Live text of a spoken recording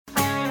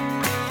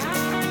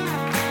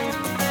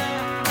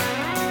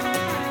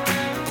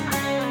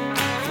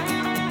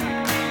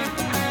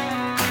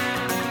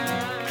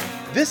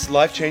This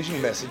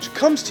life-changing message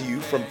comes to you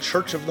from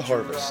Church of the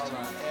Harvest.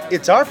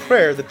 It's our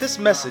prayer that this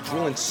message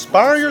will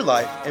inspire your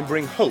life and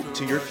bring hope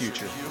to your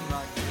future.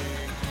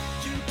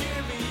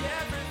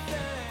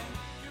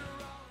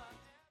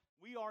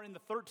 We are in the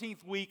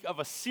 13th week of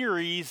a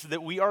series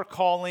that we are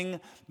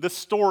calling The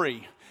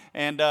Story.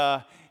 And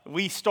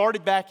we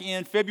started back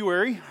in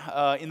February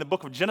in the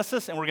book of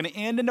Genesis, and we're going to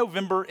end in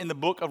November in the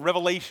book of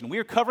Revelation. We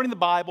are covering the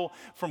Bible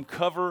from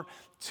cover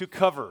to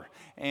cover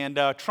and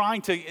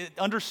trying to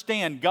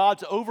understand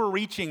God's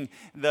overarching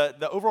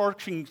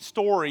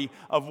story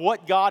of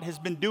what God has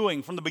been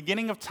doing from the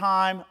beginning of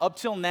time up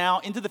till now,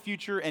 into the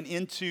future and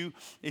into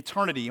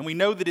eternity. And we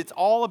know that it's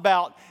all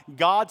about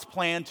God's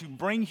plan to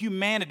bring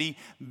humanity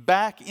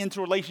back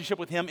into relationship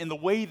with Him in the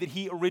way that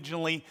He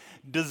originally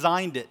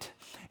designed it.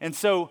 And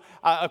so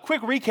a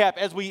quick recap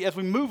as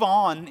we move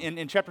on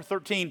in chapter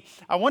 13,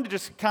 I wanted to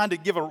just kind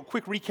of give a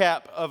quick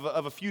recap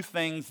of a few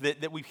things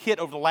that we've hit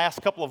over the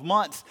last couple of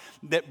months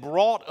that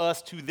brought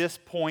us to this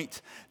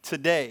point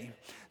today.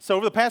 So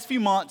over the past few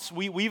months,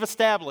 we've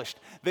established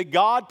that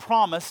God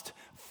promised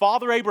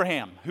Father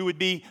Abraham, who would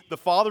be the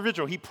father of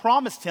Israel, he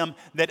promised him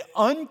that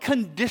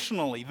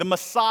unconditionally the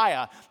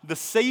Messiah, the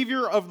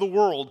Savior of the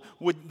world,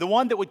 the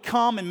one that would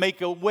come and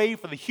make a way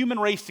for the human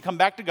race to come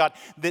back to God,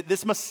 that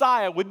this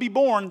Messiah would be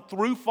born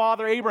through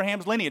Father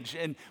Abraham's lineage.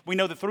 And we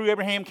know that through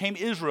Abraham came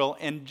Israel,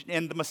 and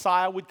the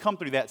Messiah would come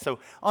through that. So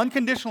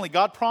unconditionally,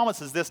 God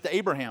promises this to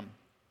Abraham.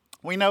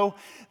 We know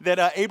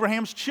that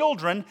Abraham's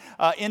children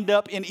end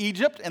up in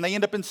Egypt, and they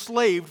end up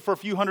enslaved for a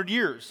few hundred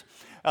years.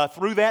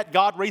 Through that,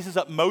 God raises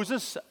up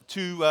Moses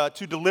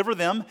to deliver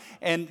them,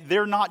 and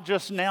they're not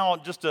just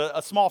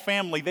a small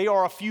family. They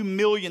are a few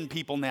million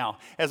people now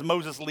as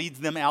Moses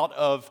leads them out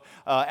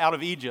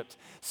of Egypt.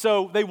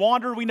 So they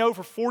wander, we know,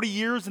 for 40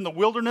 years in the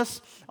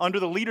wilderness under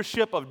the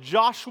leadership of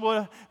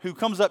Joshua, who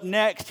comes up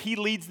next. He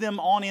leads them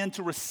on in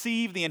to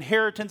receive the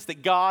inheritance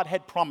that God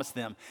had promised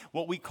them,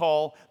 what we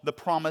call the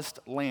Promised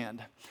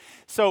Land.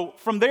 So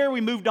from there, we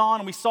moved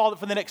on, and we saw that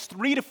for the next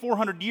 300 to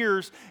 400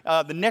 years,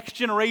 the next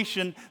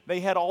generation,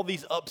 they had all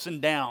these ups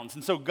and downs.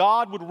 And so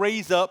God would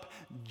raise up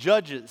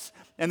judges,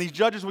 and these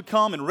judges would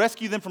come and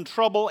rescue them from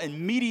trouble and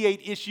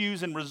mediate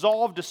issues and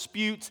resolve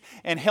disputes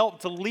and help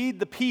to lead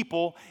the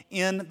people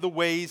in the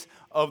ways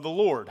of the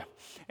Lord.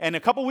 And a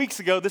couple weeks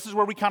ago, this is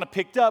where we kind of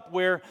picked up,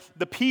 where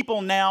the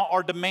people now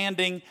are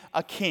demanding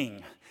a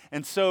king.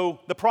 And so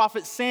the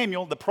prophet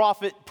Samuel, the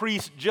prophet,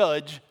 priest,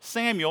 judge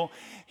Samuel,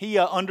 he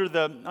under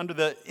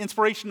the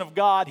inspiration of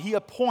God, he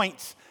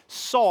appoints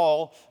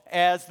Saul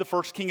as the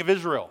first king of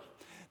Israel.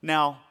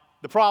 Now,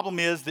 the problem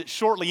is that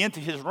shortly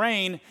into his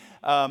reign,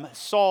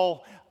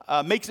 Saul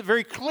makes it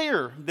very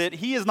clear that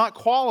he is not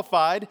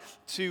qualified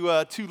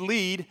to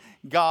lead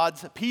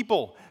God's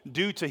people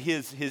due to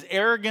his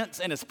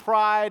arrogance and his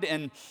pride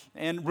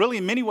and really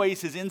in many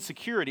ways his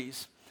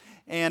insecurities.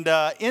 And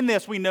in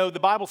this, we know the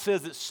Bible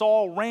says that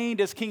Saul reigned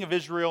as king of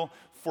Israel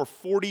for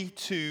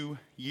 42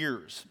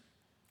 years.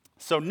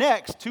 So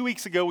next, 2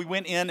 weeks ago, we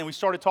went in and we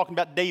started talking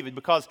about David,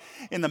 because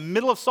in the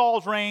middle of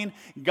Saul's reign,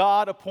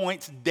 God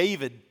appoints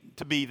David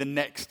to be the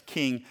next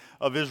king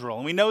of Israel.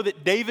 And we know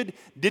that David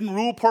didn't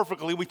rule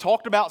perfectly. We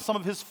talked about some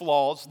of his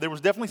flaws. There was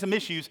definitely some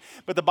issues,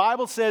 but the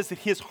Bible says that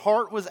his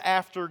heart was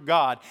after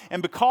God.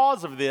 And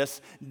because of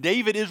this,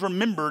 David is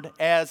remembered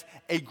as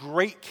a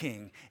great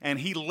king, and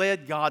he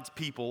led God's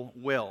people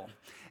well.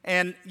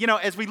 And,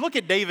 as we look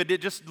at David,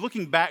 just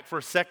looking back for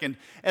a second,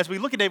 as we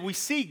look at David, we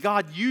see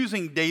God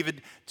using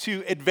David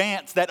to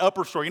advance that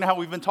upper story. You know how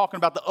we've been talking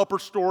about the upper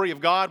story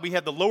of God? We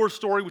have the lower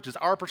story, which is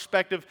our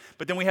perspective,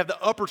 but then we have the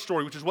upper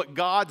story, which is what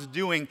God's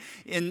doing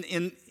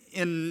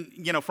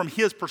from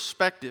His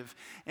perspective.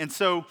 And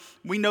so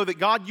we know that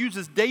God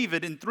uses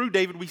David, and through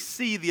David we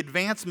see the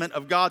advancement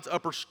of God's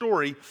upper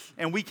story,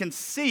 and we can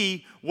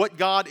see what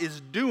God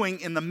is doing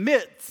in the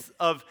midst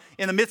of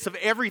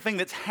everything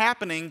that's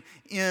happening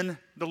in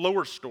the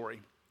lower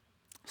story.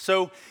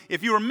 So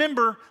if you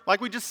remember, like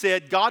we just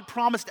said, God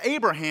promised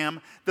Abraham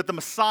that the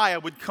Messiah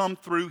would come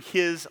through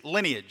his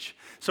lineage.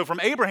 So from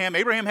Abraham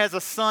has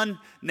a son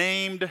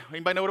named,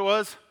 anybody know what it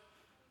was?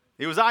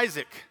 It was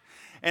Isaac.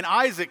 And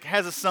Isaac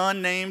has a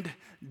son named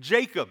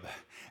Jacob.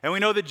 And we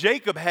know that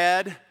Jacob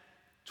had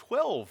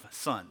 12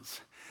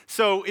 sons.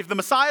 So if the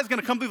Messiah is going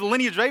to come through the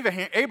lineage of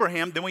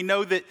Abraham, then we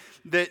know that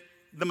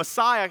the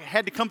Messiah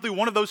had to come through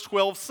one of those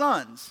 12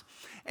 sons.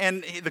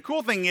 And the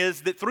cool thing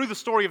is that through the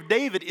story of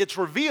David, it's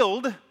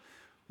revealed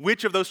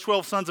which of those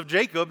 12 sons of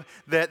Jacob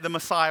that the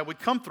Messiah would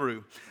come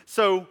through.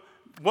 So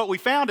what we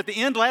found at the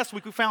end last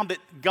week, we found that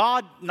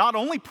God not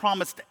only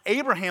promised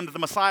Abraham that the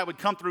Messiah would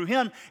come through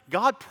him,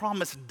 God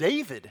promised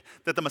David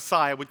that the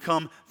Messiah would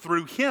come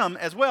through him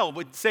as well.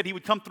 It said he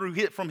would come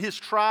from his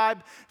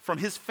tribe, from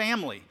his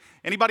family.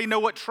 Anybody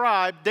know what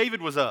tribe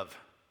David was of?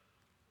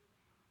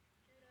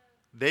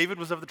 David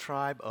was of the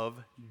tribe of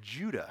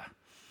Judah.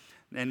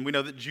 And we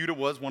know that Judah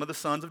was one of the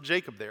sons of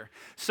Jacob there.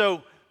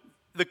 So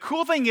the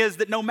cool thing is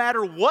that no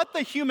matter what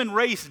the human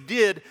race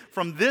did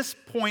from this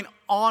point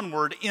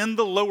onward in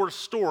the lower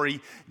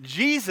story,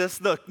 Jesus,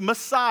 the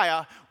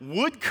Messiah,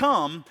 would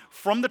come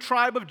from the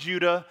tribe of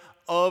Judah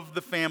of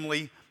the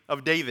family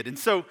of David. And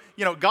so,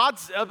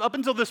 God's, up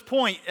until this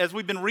point, as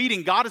we've been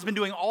reading, God has been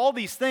doing all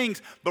these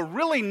things, but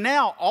really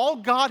now, all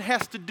God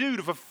has to do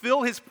to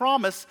fulfill his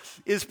promise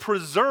is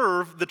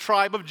preserve the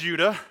tribe of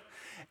Judah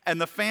and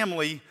the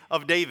family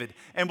of David.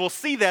 And we'll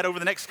see that over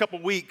the next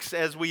couple weeks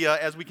as we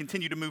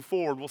continue to move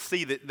forward. We'll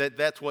see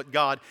that's what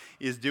God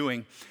is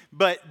doing.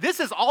 But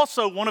this is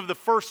also one of the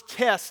first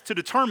tests to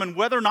determine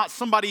whether or not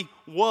somebody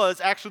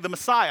was actually the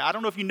Messiah. I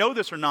don't know if you know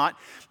this or not,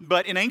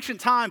 but in ancient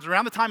times,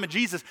 around the time of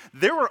Jesus,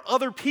 there were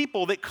other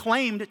people that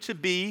claimed to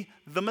be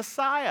the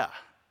Messiah.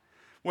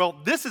 Well,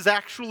 this is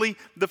actually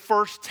the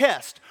first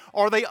test.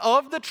 Are they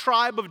of the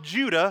tribe of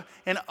Judah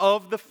and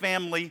of the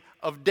family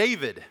of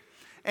David?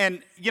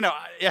 And,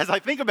 as I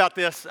think about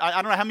this,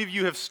 I don't know how many of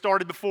you have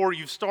started before.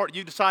 You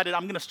decided,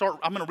 I'm going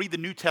to read the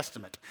New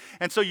Testament.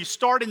 And so you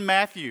start in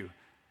Matthew.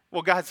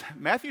 Well, guys,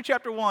 Matthew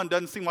chapter 1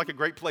 doesn't seem like a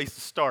great place to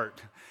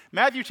start.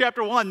 Matthew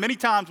chapter 1, many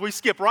times we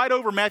skip right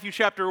over Matthew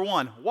chapter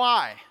 1.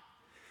 Why?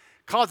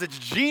 Because it's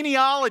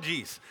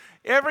genealogies.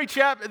 Every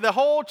chapter, the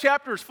whole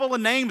chapter is full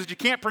of names that you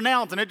can't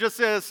pronounce, and it just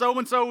says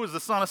so-and-so was the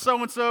son of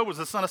so-and-so, was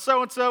the son of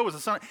so-and-so, was the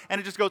son, and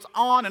it just goes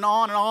on and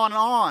on and on and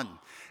on.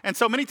 And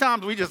so many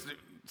times we just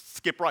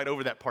skip right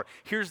over that part.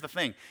 Here's the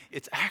thing.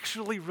 It's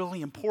actually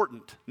really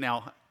important.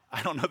 Now,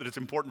 I don't know that it's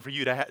important for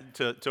you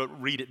to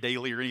read it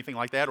daily or anything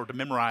like that, or to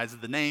memorize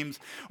the names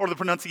or the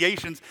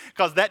pronunciations,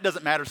 because that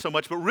doesn't matter so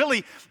much. But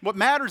really, what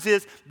matters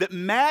is that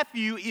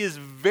Matthew is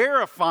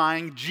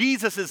verifying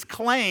Jesus'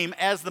 claim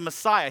as the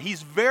Messiah.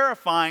 He's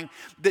verifying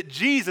that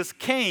Jesus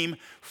came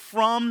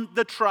from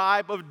the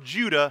tribe of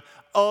Judah,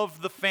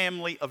 of the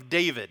family of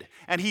David.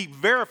 And he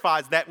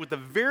verifies that with the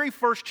very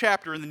first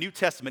chapter in the New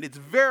Testament. It's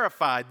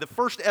verified, the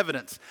first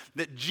evidence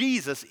that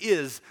Jesus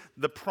is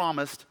the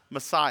promised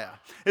Messiah.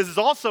 This is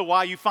also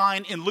why you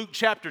find in Luke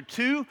chapter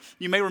 2,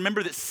 you may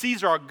remember that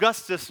Caesar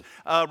Augustus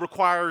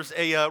requires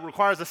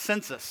a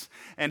census.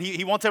 And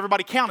he wants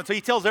everybody counted. So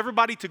he tells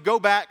everybody to go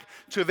back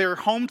to their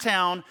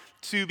hometown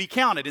to be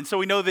counted. And so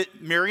we know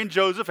that Mary and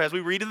Joseph, as we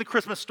read in the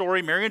Christmas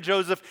story, Mary and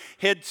Joseph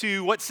head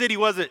to, what city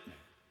was it?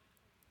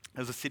 It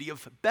was the city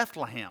of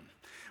Bethlehem.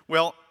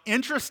 Well,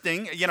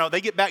 interesting,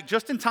 they get back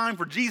just in time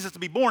for Jesus to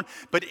be born,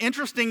 but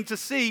interesting to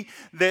see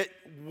that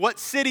what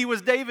city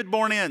was David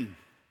born in?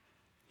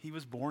 He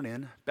was born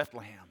in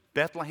Bethlehem.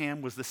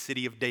 Bethlehem was the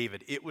city of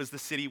David. It was the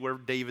city where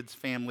David's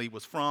family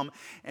was from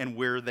and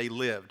where they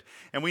lived.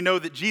 And we know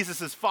that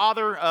Jesus'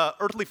 father,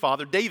 earthly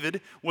father,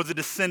 David, was a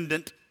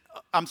descendant,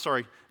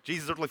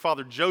 Jesus' earthly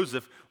father,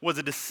 Joseph, was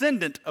a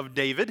descendant of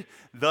David.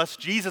 Thus,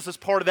 Jesus is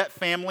part of that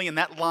family and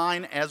that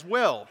line as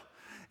well.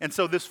 And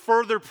so this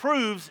further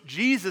proves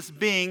Jesus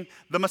being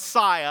the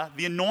Messiah,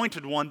 the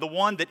anointed one, the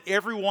one that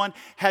everyone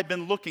had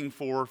been looking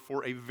for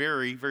a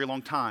very, very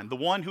long time, the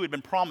one who had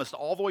been promised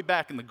all the way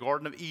back in the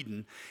Garden of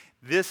Eden.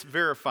 This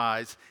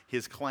verifies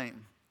his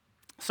claim.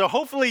 So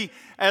hopefully,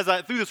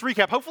 through this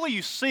recap, hopefully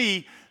you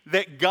see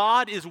that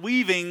God is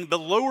weaving the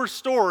lower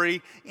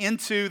story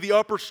into the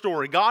upper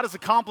story. God is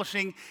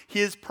accomplishing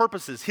his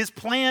purposes. His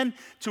plan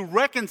to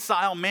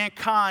reconcile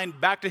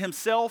mankind back to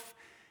himself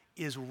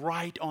is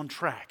right on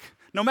track.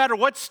 No matter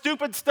what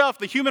stupid stuff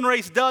the human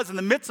race does in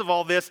the midst of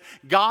all this,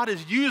 God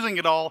is using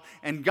it all,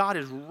 and God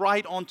is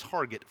right on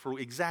target for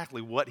exactly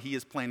what he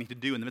is planning to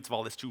do in the midst of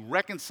all this, to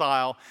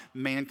reconcile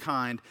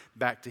mankind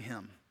back to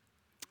him.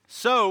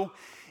 So,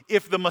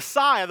 if the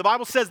Messiah, the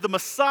Bible says the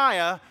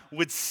Messiah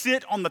would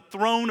sit on the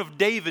throne of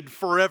David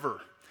forever.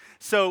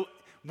 So,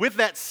 with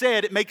that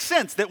said, it makes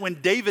sense that when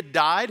David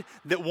died,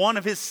 that one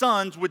of his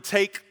sons would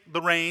take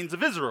the reins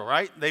of Israel,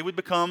 right? They would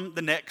become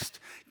the next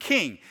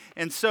king.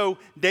 And so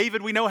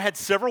David, we know, had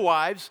several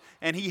wives,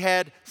 and he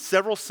had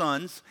several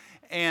sons.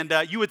 And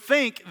you would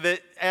think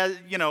that,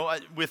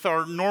 with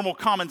our normal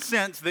common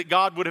sense, that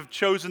God would have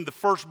chosen the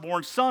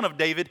firstborn son of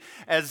David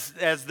as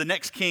the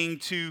next king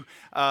to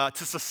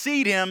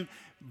succeed him.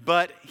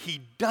 But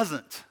he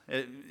doesn't.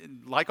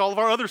 Like all of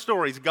our other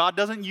stories, God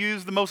doesn't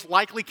use the most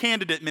likely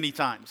candidate many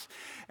times.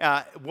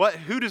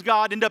 Who does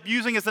God end up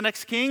using as the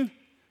next king?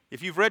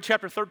 If you've read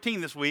chapter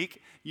 13 this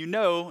week, you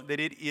know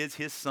that it is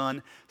his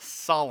son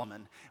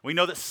Solomon. We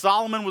know that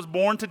Solomon was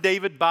born to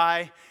David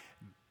by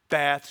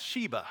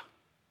Bathsheba.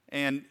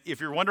 And if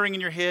you're wondering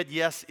in your head,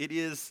 yes, it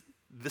is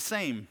the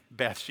same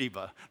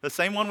Bathsheba, the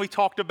same one we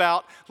talked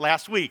about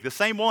last week, the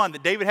same one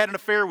that David had an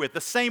affair with, the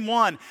same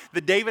one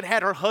that David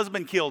had her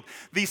husband killed.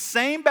 The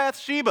same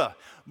Bathsheba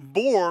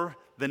bore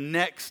the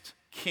next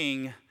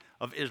king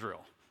of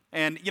Israel.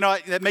 And,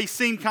 that may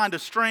seem kind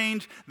of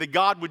strange that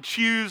God would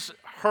choose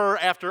her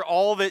after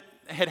all that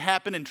had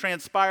happened and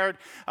transpired.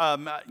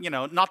 Not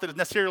that it's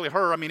necessarily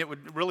her. I mean, it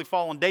would really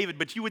fall on David.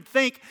 But you would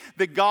think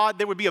that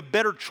there would be a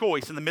better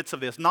choice in the midst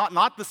of this.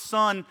 Not the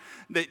son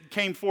that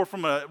came forth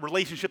from a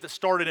relationship that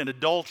started in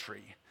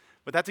adultery,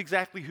 But that's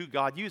exactly who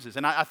God uses.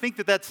 And I think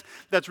that's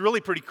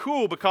really pretty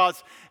cool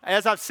because,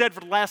 as I've said for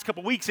the last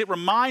couple weeks, it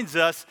reminds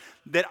us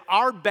that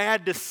our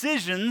bad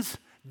decisions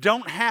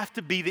don't have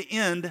to be the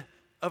end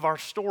of our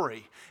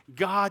story.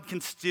 God can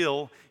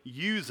still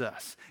use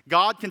us.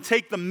 God can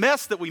take the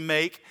mess that we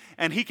make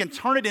and He can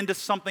turn it into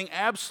something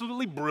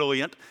absolutely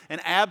brilliant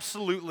and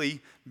absolutely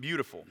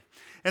beautiful.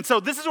 And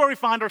so this is where we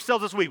find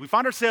ourselves this week. We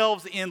find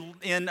ourselves in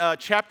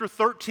chapter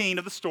 13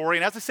 of the story.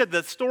 And as I said,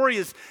 the story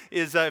is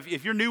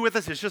if you're new with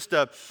us, it's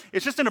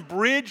just an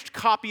abridged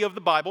copy of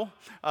the Bible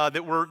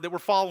that we're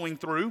following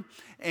through.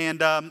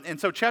 And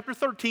so chapter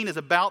 13 is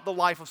about the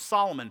life of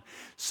Solomon.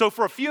 So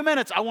for a few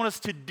minutes, I want us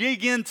to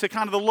dig into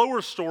kind of the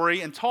lower story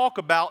and talk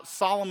about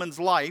Solomon's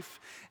life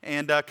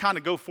and kind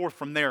of go forth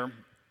from there.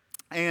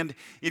 And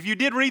if you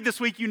did read this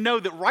week, you know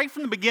that right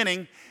from the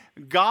beginning,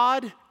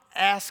 God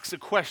asks a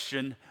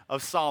question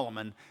of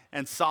Solomon,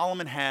 and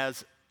Solomon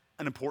has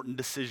an important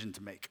decision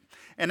to make.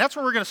 And that's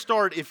where we're going to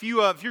start. If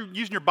you're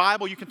using your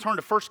Bible, you can turn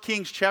to 1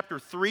 Kings chapter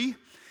 3.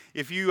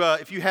 If you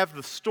have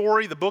the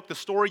story,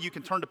 you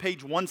can turn to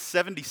page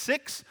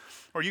 176,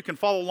 or you can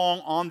follow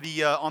along on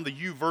the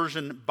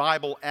YouVersion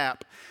Bible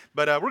app.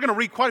 But we're going to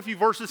read quite a few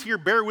verses here.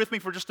 Bear with me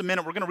for just a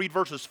minute. We're going to read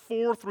verses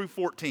 4 through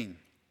 14.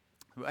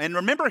 And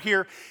remember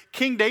here,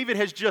 King David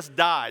has just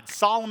died.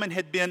 Solomon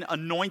had been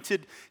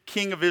anointed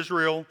king of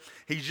Israel.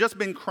 He's just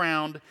been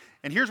crowned.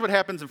 And here's what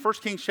happens in 1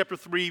 Kings chapter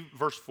 3,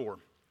 verse 4.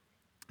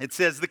 It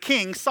says, the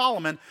king,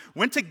 Solomon,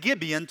 went to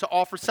Gibeon to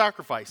offer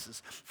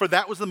sacrifices, for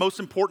that was the most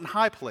important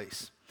high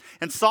place.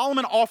 And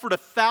Solomon offered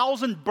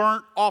 1,000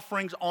 burnt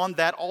offerings on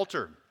that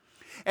altar.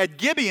 At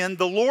Gibeon,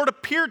 the Lord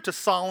appeared to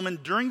Solomon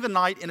during the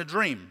night in a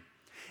dream.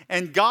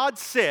 And God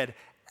said,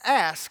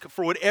 ask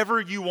for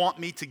whatever you want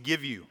me to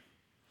give you.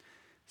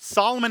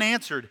 Solomon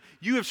answered,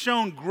 you have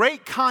shown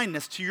great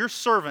kindness to your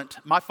servant,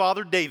 my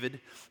father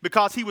David,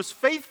 because he was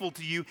faithful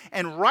to you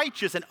and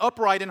righteous and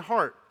upright in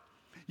heart.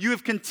 You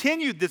have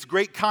continued this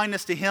great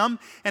kindness to him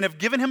and have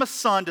given him a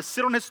son to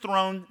sit on his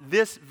throne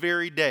this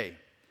very day.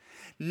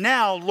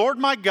 Now, Lord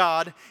my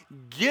God,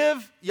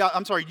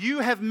 you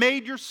have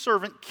made your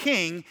servant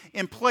king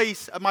in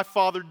place of my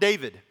father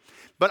David.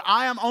 But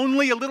I am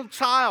only a little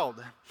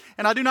child,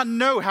 and I do not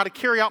know how to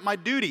carry out my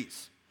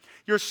duties.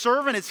 Your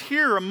servant is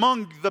here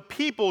among the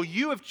people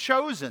you have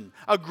chosen,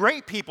 a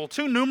great people,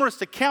 too numerous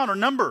to count or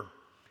number.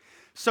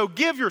 So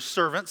give your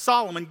servant,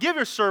 Solomon,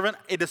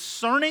 a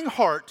discerning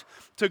heart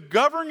to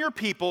govern your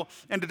people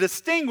and to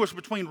distinguish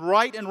between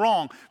right and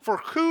wrong. For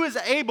who is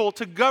able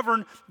to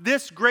govern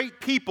this great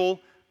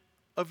people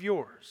of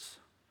yours?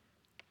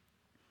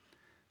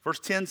 Verse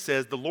 10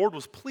 says, the Lord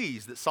was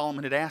pleased that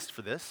Solomon had asked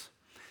for this.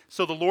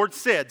 So the Lord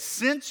said,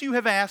 since you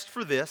have asked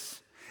for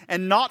this,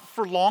 and not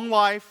for long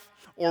life,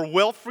 or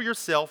wealth for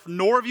yourself,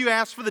 nor have you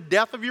asked for the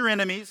death of your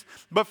enemies,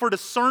 but for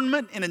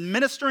discernment in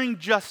administering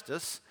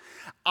justice,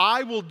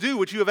 I will do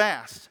what you have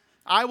asked.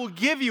 I will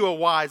give you a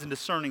wise and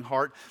discerning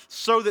heart,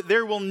 so that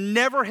there will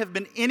never have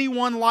been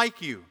anyone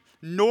like you,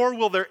 nor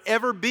will there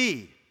ever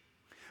be.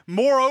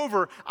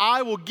 Moreover,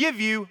 I will give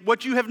you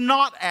what you have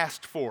not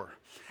asked for.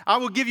 I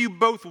will give you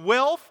both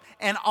wealth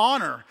and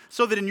honor,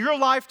 so that in your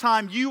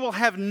lifetime you will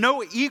have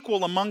no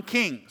equal among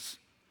kings.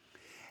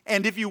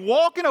 And if you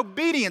walk in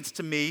obedience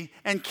to me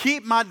and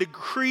keep my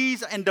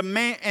decrees and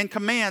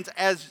commands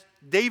as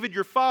David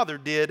your father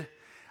did,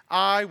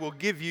 I will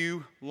give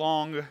you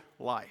long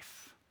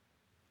life.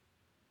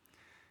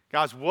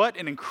 Guys, what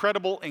an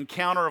incredible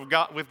encounter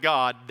with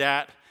God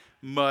that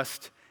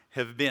must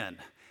have been.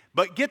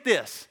 But get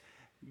this,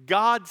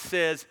 God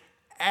says,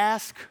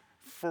 ask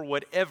for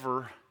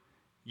whatever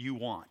you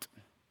want.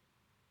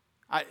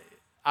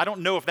 I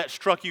don't know if that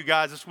struck you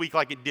guys this week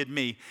like it did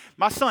me.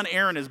 My son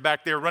Aaron is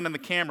back there running the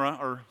camera,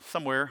 or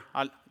somewhere.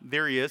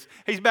 There he is.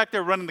 He's back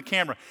there running the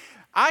camera.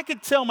 I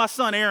could tell my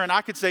son Aaron,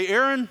 I could say,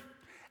 Aaron,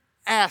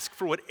 ask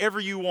for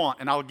whatever you want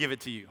and I'll give it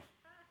to you.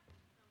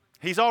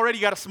 He's already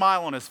got a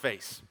smile on his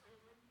face.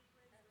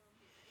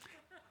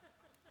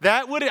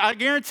 I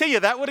guarantee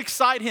you, that would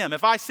excite him.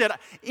 If I said,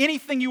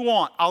 anything you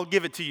want, I'll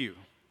give it to you.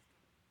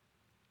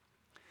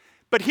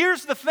 But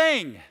here's the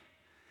thing.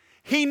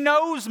 He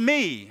knows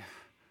me.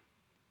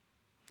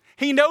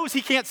 He knows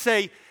he can't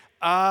say,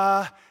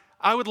 I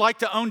would like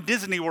to own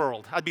Disney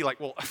World. I'd be like,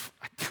 well,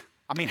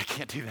 I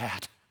can't do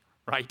that,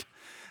 right?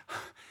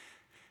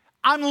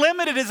 I'm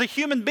limited as a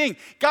human being.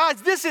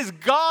 Guys, this is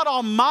God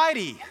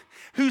Almighty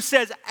who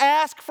says,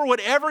 ask for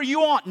whatever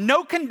you want.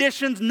 No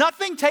conditions,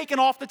 nothing taken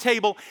off the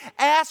table.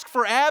 Ask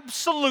for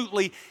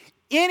absolutely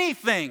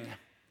anything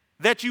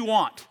that you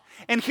want.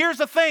 And here's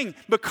the thing,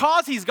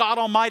 because he's God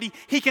Almighty,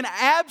 he can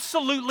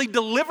absolutely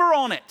deliver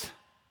on it,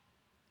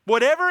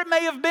 whatever it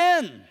may have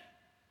been.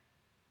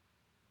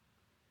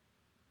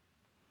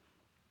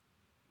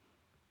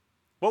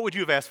 What would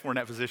you have asked for in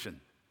that position?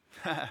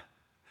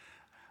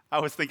 I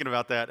was thinking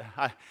about that.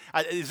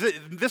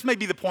 This may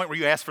be the point where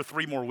you ask for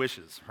 3 more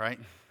wishes, right?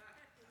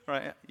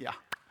 Right? Yeah.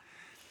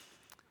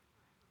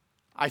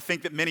 I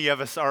think that many of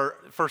us, our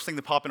first thing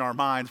that popped in our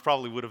minds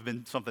probably would have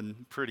been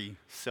something pretty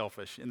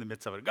selfish in the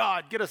midst of it.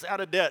 God, get us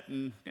out of debt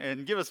and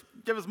give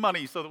us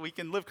money so that we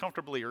can live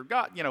comfortably, or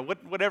God,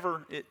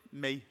 whatever it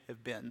may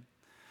have been.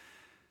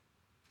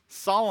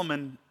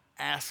 Solomon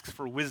asks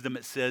for wisdom,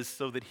 it says,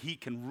 so that he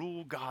can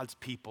rule God's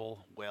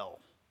people well.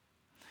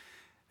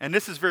 And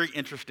this is very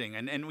interesting.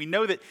 And we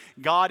know that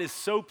God is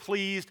so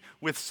pleased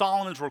with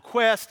Solomon's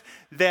request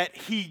that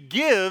he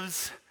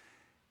gives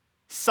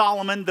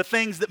Solomon the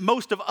things that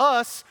most of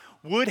us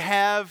would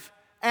have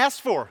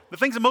asked for. The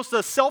things that most of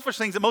the selfish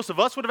things that most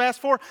of us would have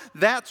asked for,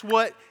 that's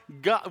what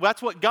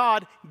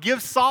God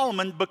gives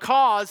Solomon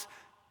because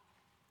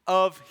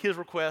of his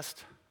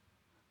request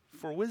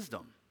for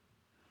wisdom.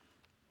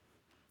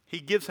 He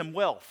gives him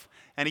wealth,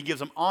 and he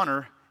gives him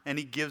honor, and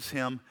he gives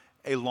him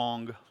a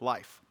long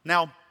life.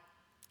 Now,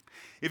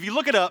 if you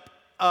look it up,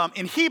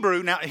 in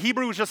Hebrew, now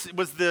Hebrew was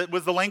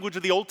the language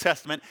of the Old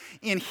Testament.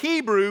 In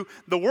Hebrew,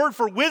 the word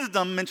for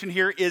wisdom mentioned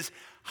here is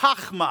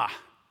chachma.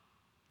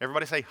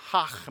 Everybody say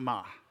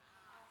chachma.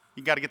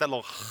 You got to get that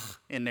little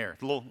in there,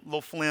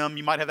 little phlegm.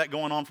 You might have that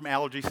going on from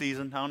allergy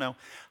season. I don't know.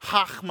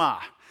 Chachma.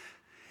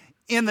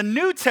 In the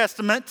New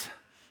Testament,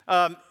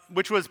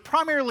 which was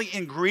primarily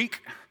in Greek,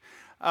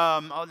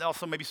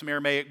 also maybe some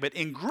Aramaic, but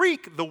in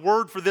Greek, the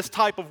word for this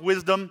type of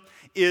wisdom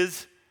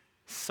is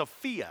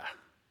Sophia.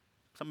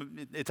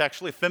 It's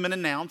actually a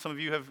feminine noun. Some of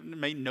you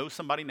may know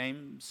somebody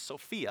named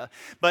Sophia.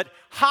 But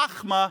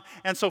Chachma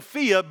and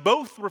Sophia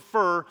both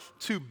refer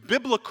to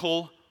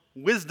biblical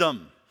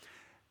wisdom.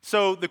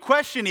 So the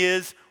question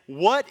is,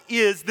 what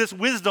is this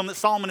wisdom that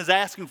Solomon is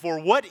asking for?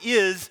 What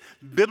is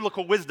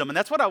biblical wisdom? And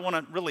that's what I want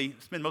to really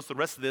spend most of the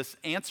rest of this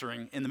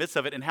answering in the midst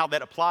of it, and how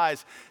that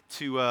applies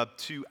to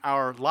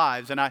our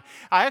lives. And I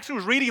actually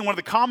was reading in one of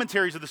the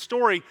commentaries of the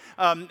story,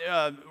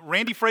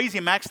 Randy Frazee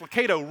and Max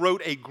Lucado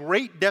wrote a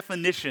great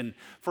definition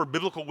for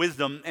biblical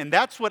wisdom, and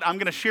that's what I'm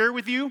going to share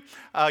with you.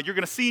 You're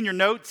going to see in your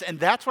notes, and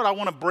that's what I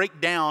want to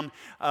break down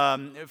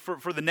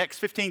for the next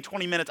 15,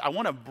 20 minutes. I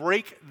want to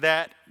break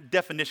that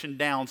definition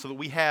down so that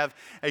we have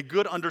a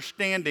good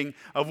understanding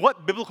of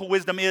what biblical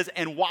wisdom is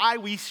and why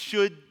we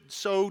should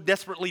so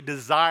desperately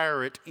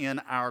desire it in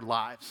our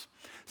lives.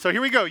 So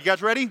here we go. You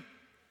guys ready?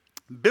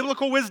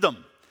 Biblical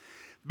wisdom.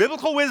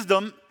 Biblical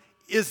wisdom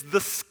is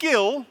the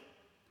skill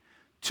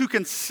to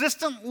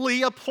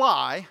consistently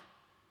apply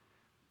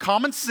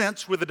common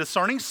sense with a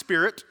discerning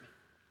spirit,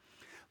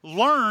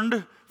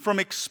 learned from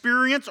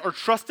experience or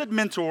trusted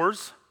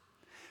mentors,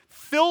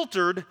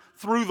 filtered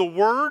through the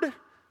Word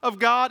of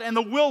God and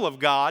the will of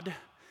God,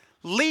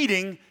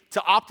 leading to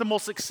optimal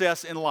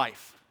success in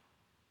life.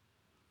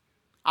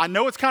 I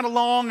know it's kind of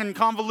long and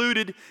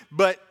convoluted,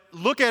 but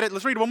look at it.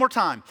 Let's read it one more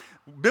time.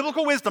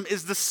 Biblical wisdom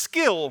is the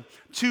skill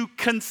to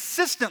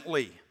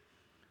consistently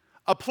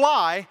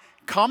apply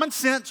common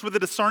sense with a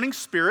discerning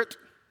spirit,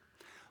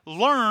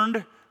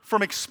 learned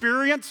from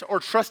experience or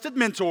trusted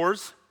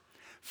mentors,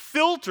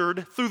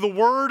 filtered through the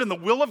Word and the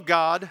will of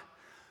God,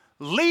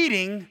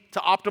 leading to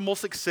optimal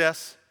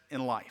success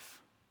in life.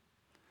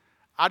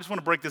 I just want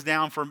to break this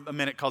down for a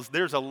minute because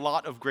there's a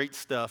lot of great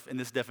stuff in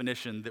this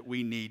definition that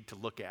we need to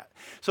look at.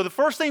 So the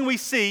first thing we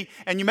see,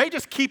 and you may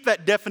just keep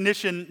that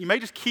definition, you may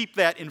just keep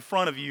that in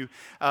front of you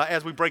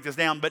as we break this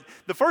down, but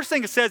the first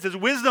thing it says is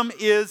wisdom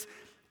is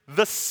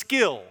the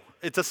skill.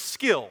 It's a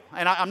skill.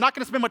 And I'm not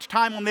going to spend much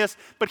time on this,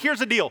 but here's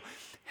the deal.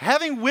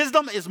 Having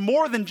wisdom is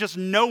more than just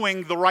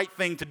knowing the right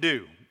thing to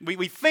do.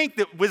 We think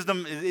that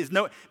wisdom is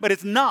but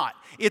it's not.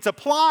 It's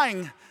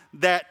applying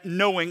that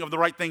knowing of the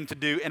right thing to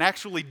do and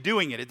actually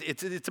doing it.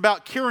 It's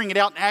about carrying it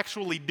out and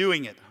actually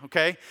doing it,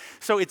 okay?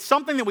 So it's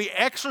something that we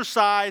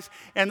exercise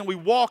and that we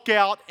walk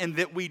out and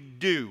that we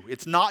do.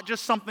 It's not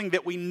just something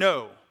that we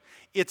know.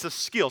 It's a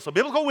skill. So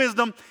biblical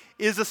wisdom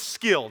is a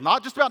skill,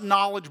 not just about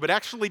knowledge, but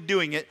actually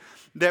doing it.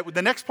 That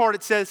the next part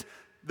it says,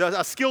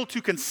 a skill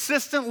to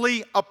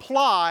consistently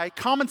apply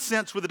common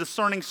sense with a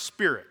discerning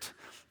spirit.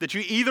 That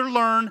you either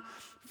learn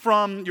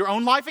from your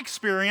own life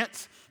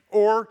experience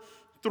or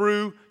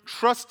through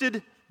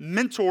trusted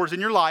mentors in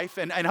your life,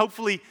 and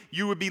hopefully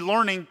you would be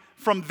learning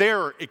from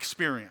their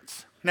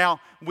experience. Now,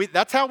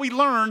 that's how we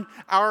learn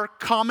our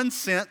common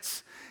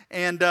sense,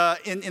 and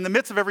in the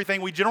midst of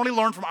everything, we generally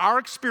learn from our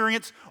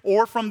experience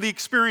or from the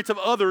experience of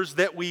others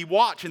that we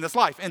watch in this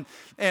life.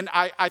 And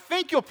I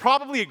think you'll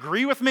probably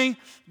agree with me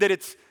that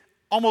it's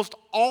almost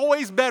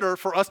always better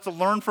for us to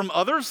learn from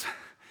others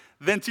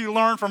than to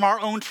learn from our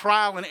own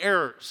trial and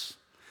errors.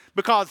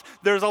 Because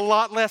there's a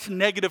lot less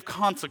negative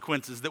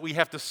consequences that we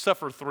have to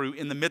suffer through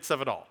in the midst of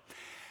it all.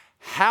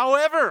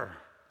 However,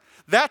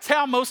 that's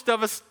how most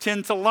of us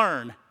tend to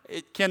learn.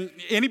 Can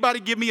anybody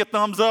give me a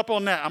thumbs up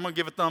on that? I'm going to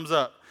give a thumbs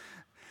up.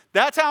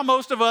 That's how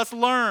most of us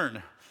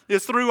learn,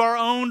 is through our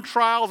own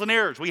trials and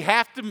errors. We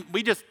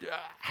just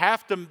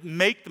have to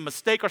make the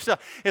mistake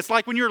ourselves. It's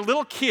like when you're a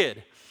little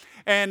kid.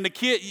 And the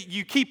kid,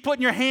 you keep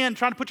trying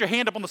to put your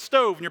hand up on the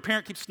stove, and your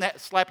parent keeps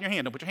slapping your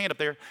hand. Don't put your hand up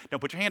there.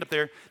 Don't put your hand up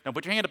there. Don't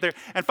put your hand up there.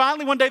 And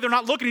finally, one day, they're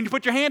not looking, and you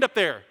put your hand up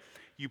there.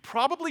 You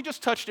probably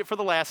just touched it for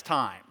the last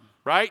time,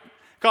 right?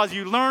 because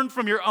you learned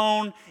from your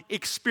own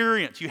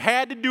experience. You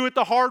had to do it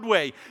the hard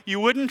way.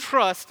 You wouldn't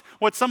trust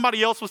what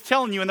somebody else was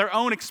telling you in their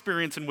own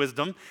experience and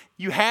wisdom.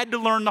 You had to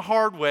learn the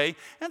hard way,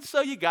 and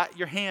so you got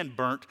your hand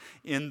burnt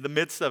in the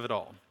midst of it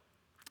all.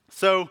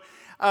 So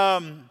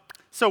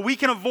we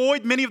can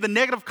avoid many of the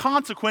negative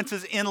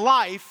consequences in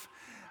life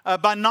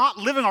by not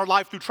living our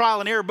life through trial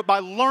and error, but by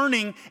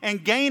learning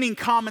and gaining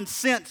common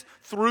sense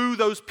through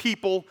those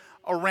people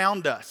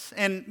around us.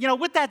 And,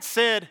 with that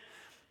said,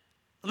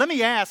 let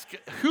me ask,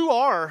 who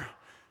are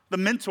the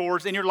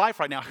mentors in your life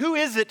right now? Who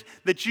is it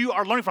that you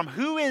are learning from?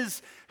 Who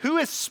is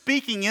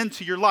speaking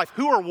into your life?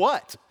 Who or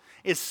what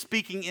is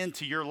speaking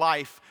into your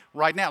life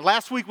right now?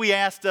 Last week we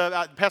asked,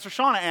 Pastor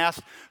Shauna asked,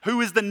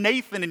 who is the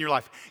Nathan in your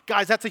life?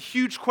 Guys, that's a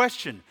huge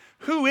question.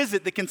 Who is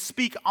it that can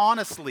speak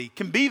honestly,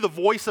 can be the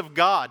voice of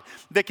God,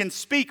 that can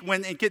speak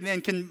and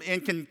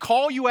can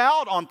call you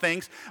out on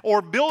things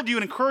or build you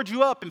and encourage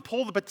you up and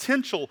pull the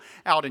potential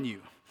out in you?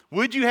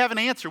 Would you have an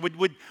answer?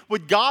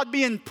 Would God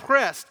be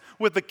impressed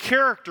with the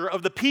character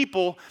of the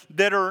people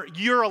that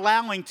you're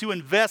allowing to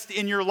invest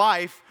in your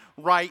life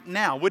right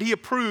now? Would he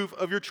approve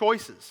of your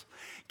choices?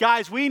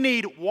 Guys, we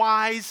need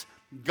wise,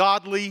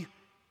 godly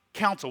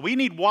counsel. We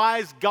need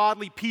wise,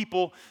 godly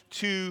people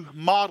to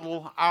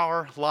model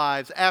our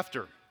lives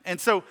after.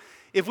 And so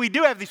if we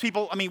do have these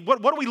people,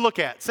 what do we look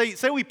at?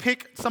 Say we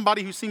pick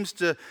somebody who seems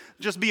to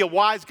just be a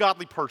wise,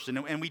 godly person,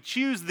 and we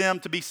choose them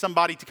to be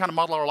somebody to kind of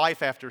model our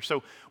life after.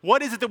 So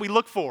what is it that we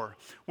look for?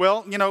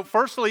 Well,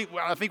 firstly,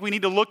 I think we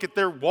need to look at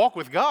their walk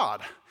with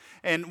God.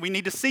 And we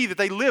need to see that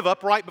they live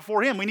upright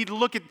before him. We need to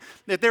look at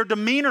their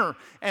demeanor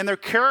and their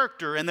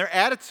character and their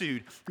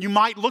attitude. You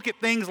might look at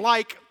things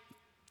like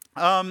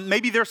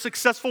maybe their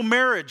successful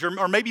marriage,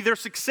 or maybe their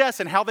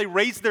success and how they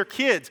raise their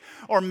kids,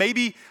 or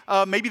maybe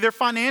their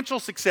financial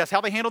success,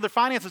 how they handle their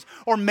finances,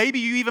 or maybe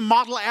you even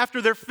model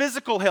after their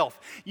physical health.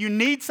 You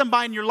need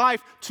somebody in your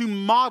life to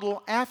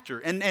model after.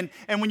 And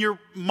when you're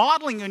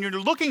modeling and you're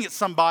looking at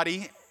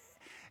somebody,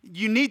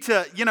 you need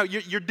to,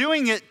 you're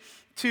doing it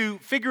to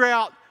figure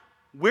out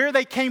where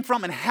they came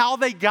from and how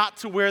they got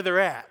to where they're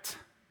at.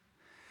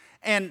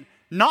 And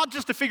not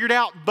just to figure it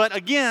out, but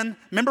again,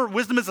 remember,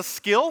 wisdom is a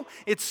skill.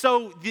 It's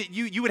so that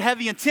you would have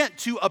the intent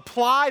to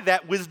apply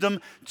that wisdom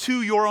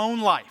to your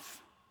own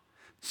life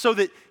so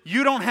that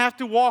you don't have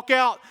to walk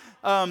out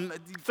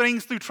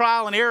things through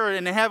trial and error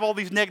and have all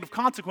these negative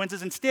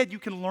consequences. Instead, you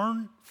can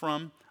learn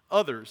from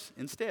others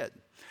instead.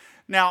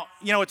 Now,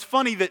 it's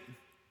funny that,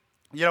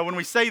 when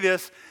we say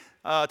this,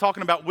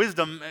 talking about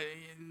wisdom,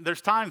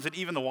 there's times that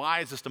even the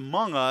wisest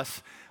among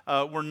us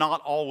we're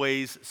not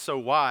always so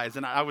wise.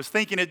 And I was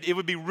thinking it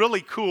would be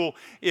really cool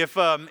if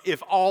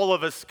all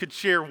of us could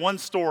share one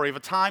story of a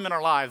time in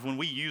our lives when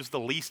we used the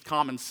least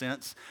common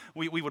sense.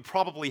 We would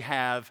probably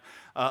have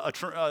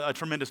a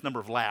tremendous number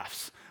of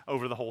laughs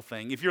over the whole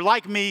thing. If you're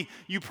like me,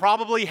 you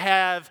probably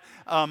have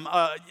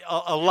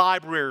a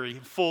library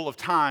full of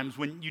times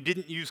when you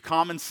didn't use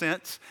common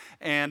sense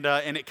and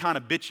it kind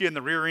of bit you in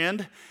the rear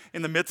end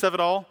in the midst of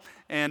it all.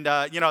 And,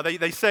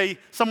 they say,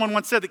 someone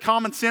once said that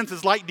common sense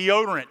is like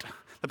deodorant.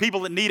 The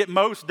people that need it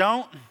most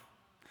don't.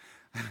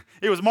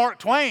 It was Mark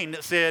Twain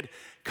that said,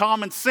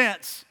 common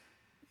sense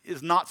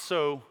is not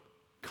so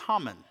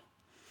common.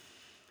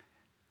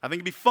 I think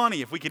it'd be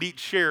funny if we could each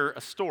share a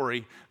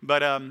story,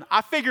 but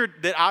I figured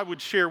that I would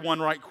share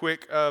one right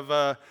quick of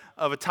a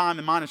time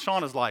in mine and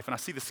Shauna's life, and I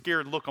see the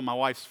scared look on my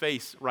wife's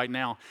face right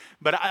now.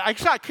 But I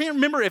can't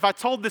remember if I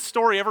told this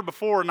story ever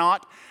before or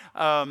not,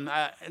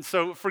 and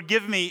so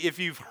forgive me if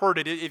you've heard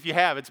it. If you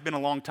have, it's been a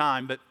long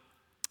time. But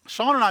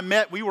Shauna and I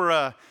met. We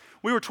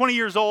were 20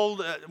 years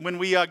old when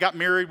we got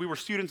married. We were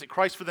students at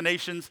Christ for the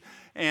Nations,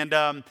 and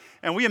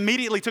we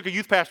immediately took a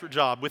youth pastorate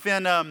job.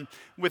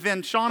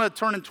 Within Shauna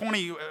turning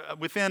 20,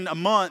 within a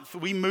month,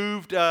 we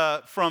moved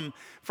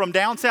from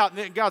down south.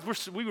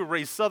 Guys, we were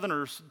raised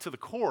Southerners to the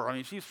core.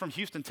 She's from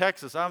Houston,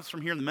 Texas. I was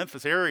from here in the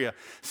Memphis area.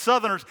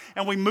 Southerners,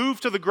 and we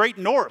moved to the great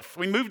north.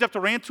 We moved up to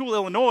Rantoul,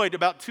 Illinois,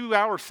 about 2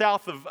 hours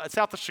south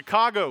of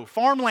Chicago.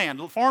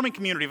 Farming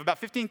community of about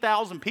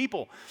 15,000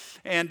 people.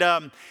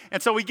 And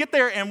so we get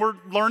there, and we're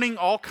learning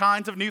all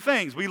kinds of new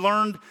things. We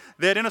learned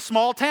that in a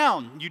small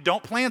town, you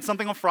don't plan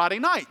something on Friday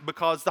night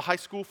because the high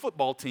school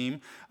football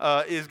team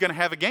is going to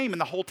have a game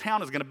and the whole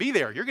town is going to be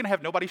there. You're going to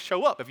have nobody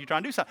show up if you try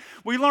and do something.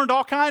 We learned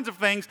all kinds of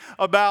things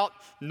about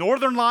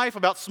northern life,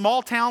 about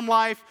small town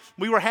life.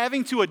 We were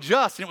having to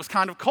adjust, and it was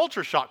kind of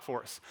culture shock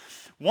for us.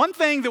 One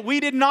thing that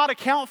we did not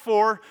account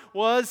for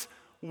was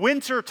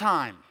winter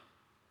time.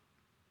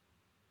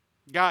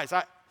 Guys,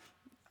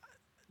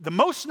 the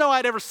most snow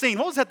I'd ever seen,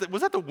 what was that?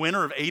 Was that the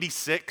winter of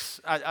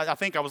 86? I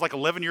think I was like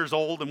 11 years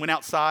old and went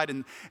outside,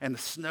 and the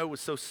snow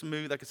was so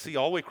smooth. I could see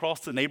all the way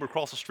across the neighbor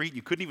across the street, and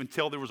you couldn't even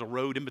tell there was a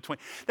road in between.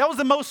 That was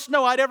the most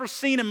snow I'd ever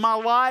seen in my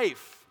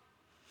life.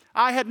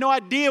 I had no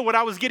idea what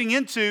I was getting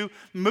into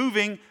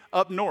moving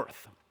up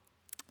north.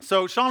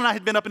 So Sean and I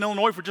had been up in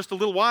Illinois for just a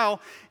little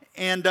while,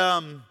 and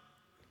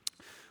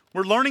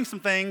we're learning some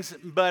things,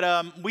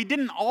 but we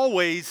didn't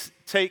always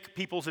take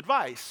people's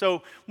advice.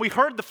 So we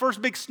heard the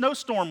first big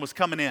snowstorm was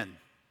coming in.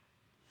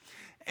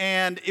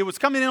 And it was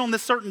coming in on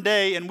this certain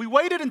day, and we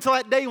waited until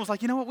that day and was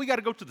like, you know what, we got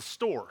to go to the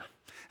store.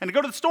 And to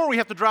go to the store, we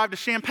have to drive to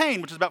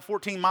Champaign, which is about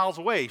 14 miles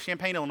away,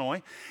 Champaign,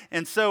 Illinois.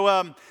 And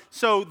so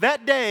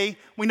that day,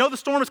 we know the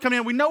storm is coming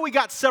in. We know we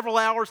got several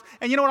hours.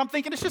 And you know what I'm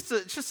thinking? It's just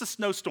a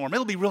snowstorm.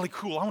 It'll be really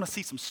cool. I want to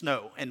see some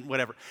snow and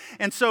whatever.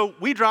 And so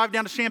we drive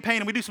down to Champaign,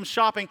 and we do some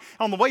shopping.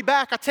 On the way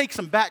back, I take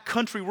some back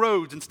country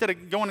roads instead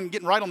of going and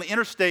getting right on the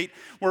interstate.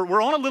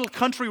 We're on a little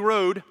country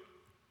road.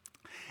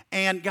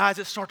 And guys,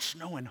 it starts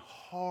snowing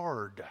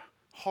hard.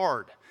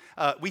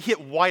 We hit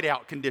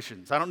whiteout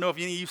conditions. I don't know if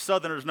any of you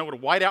Southerners know what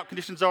whiteout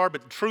conditions are,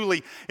 but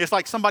truly, it's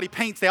like somebody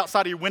paints the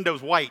outside of your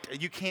windows white.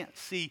 You can't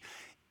see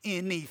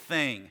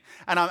anything.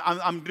 And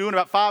I'm doing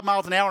about 5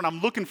 miles an hour, and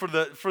I'm looking for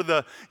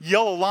the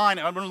yellow line.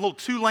 I'm on a little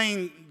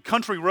 2-lane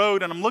country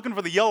road, and I'm looking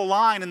for the yellow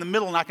line in the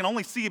middle, and I can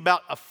only see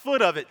about a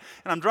foot of it.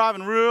 And I'm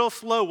driving real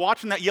slow,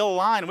 watching that yellow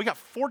line, and we got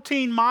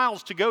 14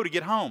 miles to go to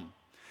get home.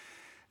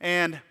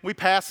 And we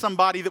passed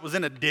somebody that was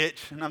in a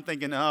ditch, and I'm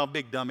thinking, oh,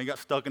 big dummy, got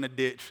stuck in a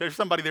ditch. There's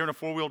somebody there in a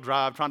 4-wheel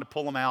drive trying to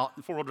pull them out,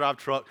 a 4-wheel drive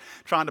truck,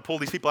 trying to pull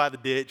these people out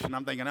of the ditch, and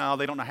I'm thinking, oh,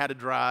 they don't know how to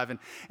drive.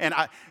 And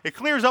it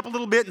clears up a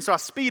little bit, and so I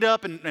speed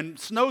up, and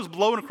snow's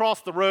blowing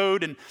across the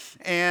road,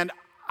 and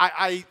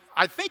I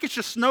think it's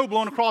just snow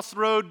blowing across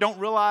the road, don't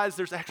realize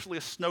there's actually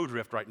a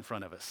snowdrift right in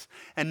front of us.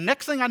 And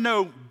next thing I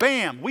know,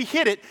 bam, we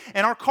hit it,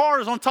 and our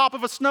car is on top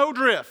of a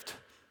snowdrift.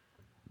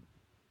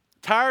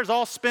 Tires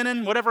all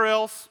spinning, whatever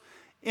else.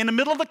 In the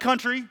middle of the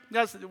country,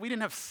 guys, we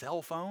didn't have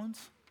cell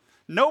phones.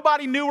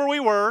 Nobody knew where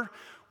we were.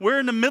 We're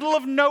in the middle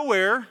of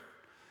nowhere,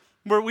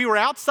 where we were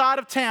outside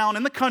of town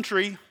in the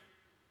country,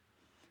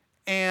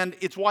 and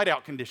it's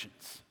whiteout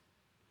conditions.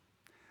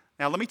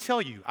 Now, let me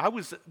tell you, I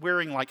was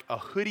wearing like a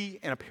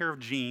hoodie and a pair of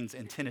jeans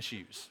and tennis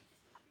shoes.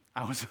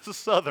 I was a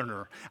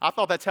Southerner. I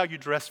thought that's how you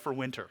dress for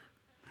winter.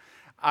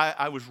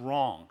 I was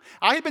wrong.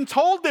 I had been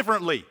told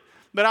differently.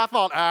 But I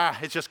thought,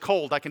 it's just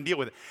cold. I can deal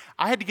with it.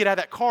 I had to get out of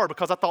that car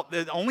because I thought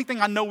the only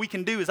thing I know we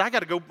can do is I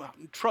got to go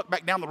truck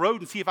back down the road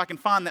and see if I can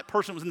find that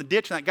person who was in the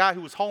ditch and that guy who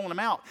was hauling them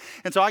out.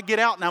 And so I get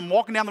out and I'm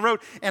walking down the road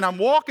and I'm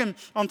walking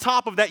on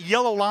top of that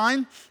yellow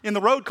line in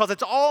the road because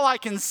it's all I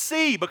can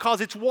see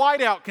because it's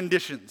whiteout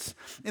conditions.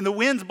 And the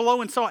wind's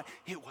blowing so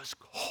it was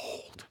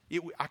cold.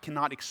 I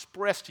cannot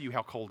express to you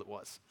how cold it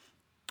was.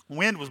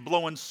 Wind was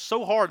blowing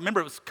so hard.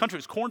 Remember, it was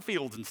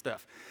cornfields and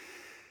stuff.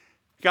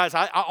 Guys,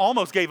 I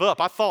almost gave up.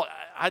 I thought,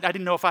 I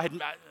didn't know if I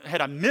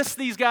had missed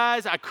these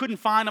guys. I couldn't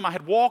find them. I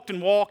had walked,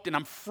 and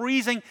I'm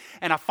freezing,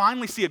 and I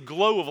finally see a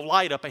glow of a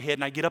light up ahead,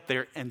 and I get up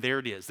there, and there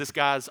it is. This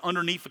guy's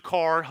underneath the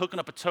car,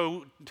 hooking up a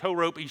tow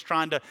rope. He's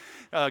trying to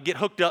get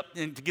hooked up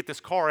and to get this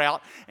car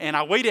out, and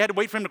I had to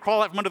wait for him to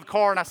crawl out from under the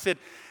car, and I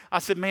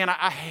said, man,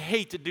 I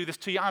hate to do this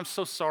to you. I'm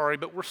so sorry,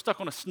 but we're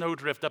stuck on a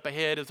snowdrift up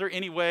ahead. Is there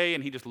any way?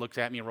 And he just looks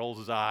at me and rolls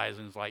his eyes,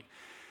 and is like,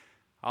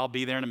 I'll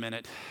be there in a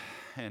minute.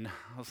 And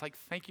I was like,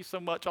 thank you so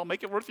much. I'll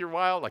make it worth your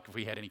while, like if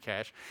we had any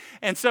cash.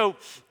 And so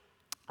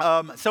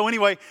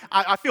anyway,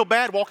 I feel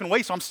bad walking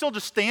away, so I'm still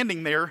just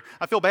standing there.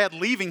 I feel bad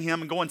leaving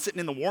him and going sitting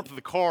in the warmth of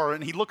the car.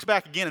 And he looks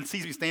back again and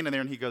sees me standing there,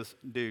 and he goes,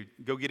 dude,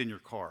 go get in your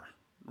car.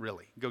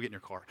 Really, go get in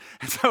your car.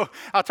 And so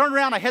I turn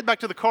around, I head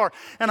back to the car,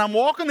 and I'm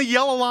walking the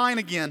yellow line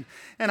again.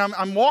 And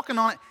I'm walking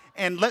on it.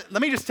 And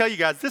let me just tell you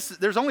guys,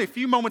 there's only a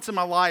few moments in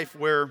my life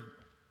where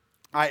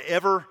I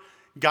ever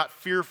got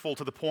fearful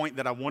to the point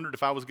that I wondered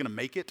if I was going to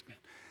make it.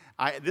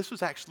 This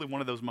was actually one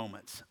of those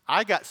moments.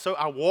 I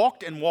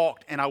walked,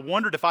 and I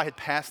wondered if I had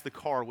passed the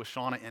car with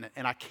Shauna in it,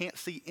 and I can't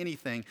see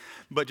anything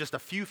but just a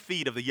few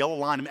feet of the yellow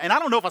line. And I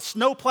don't know if a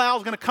snowplow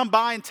is going to come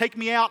by and take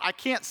me out. I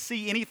can't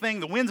see anything.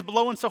 The wind's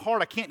blowing so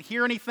hard, I can't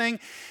hear anything.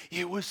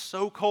 It was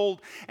so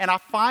cold, and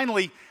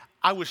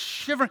I was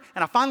shivering,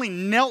 and I finally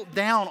knelt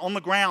down on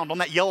the ground on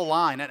that yellow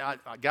line. And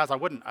guys, it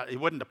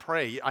wasn't to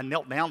pray. I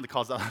knelt down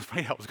because I was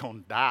afraid I was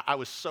going to die. I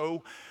was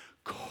so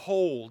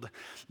cold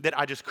that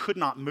I just could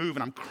not move,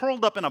 and I'm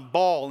curled up in a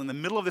ball in the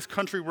middle of this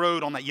country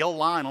road on that yellow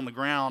line on the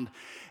ground,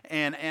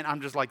 and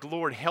I'm just like,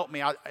 Lord, help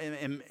me.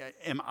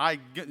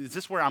 Is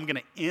this where I'm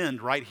going to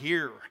end right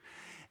here?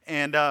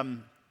 And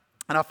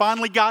I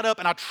finally got up,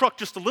 and I trucked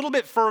just a little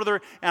bit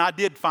further, and I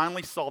did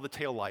finally saw the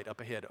tail light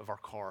up ahead of our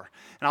car.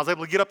 And I was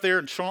able to get up there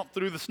and chomp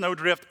through the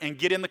snowdrift and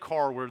get in the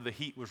car where the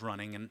heat was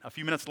running. And a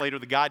few minutes later,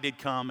 the guy did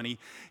come, and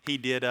he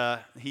did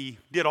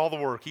all the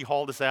work. He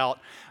hauled us out.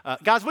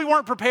 Guys, we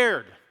weren't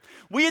prepared.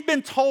 We had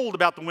been told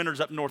about the winters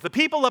up north. The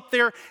people up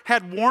there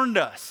had warned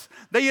us.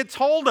 They had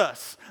told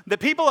us that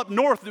people up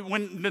north,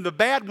 when the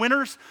bad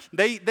winters,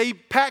 they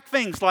pack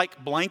things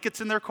like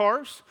blankets in their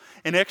cars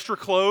and extra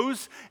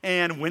clothes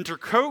and winter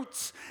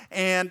coats,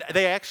 and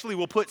they actually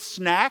will put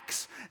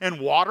snacks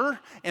and water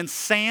and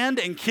sand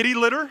and kitty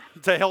litter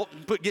to help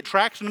get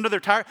traction under their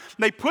tire.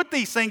 They put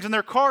these things in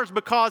their cars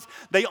because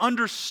they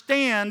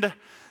understand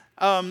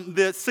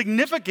the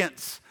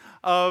significance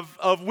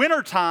of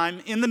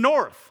wintertime in the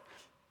north.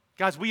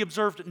 Guys, we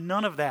observed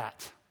none of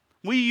that.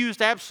 We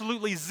used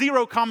absolutely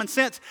zero common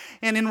sense,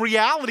 and in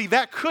reality,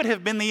 that could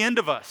have been the end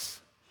of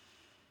us.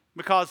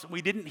 because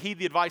we didn't heed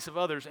the advice of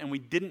others and we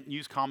didn't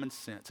use common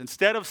sense.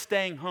 Instead of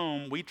staying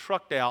home, we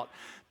trucked out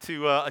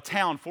to a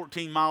town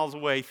 14 miles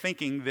away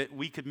thinking that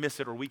we could miss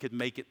it or we could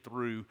make it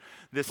through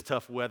this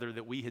tough weather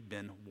that we had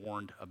been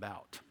warned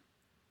about.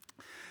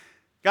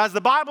 Guys,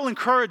 the Bible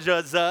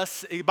encourages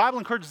us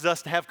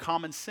to have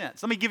common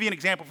sense. Let me give you an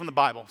example from the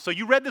Bible. So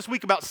you read this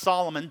week about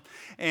Solomon,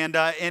 and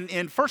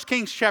in 1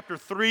 Kings chapter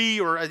 3,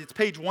 or it's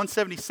page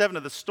 177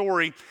 of the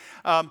story,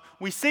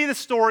 we see the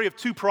story of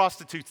two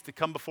prostitutes that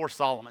come before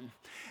Solomon.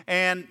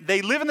 And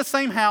they live in the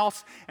same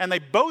house, and they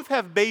both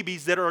have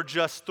babies that are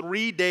just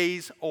 3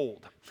 days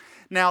old.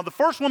 Now, the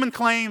first woman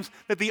claims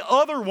that the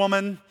other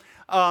woman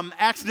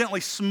accidentally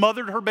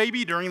smothered her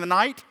baby during the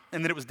night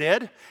and that it was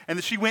dead, and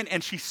that she went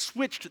and she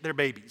switched their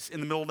babies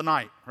in the middle of the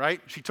night, right?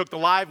 She took the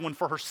live one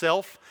for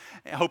herself,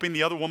 hoping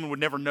the other woman would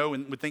never know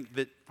and would think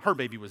that her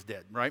baby was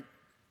dead, right?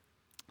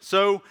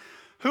 So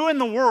who in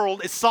the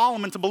world is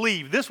Solomon to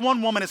believe? This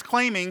one woman is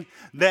claiming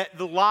that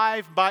the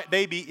live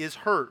baby is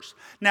hers.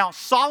 Now,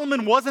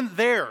 Solomon wasn't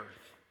there.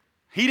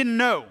 He didn't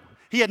know.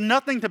 He had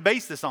nothing to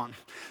base this on.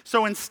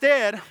 So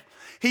instead,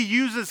 he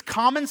uses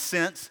common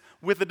sense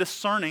with a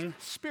discerning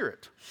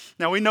spirit.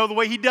 Now we know the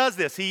way he does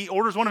this. He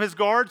orders one of his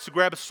guards to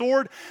grab a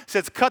sword,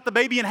 says cut the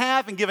baby in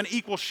half and give an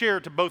equal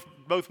share to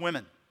both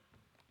women.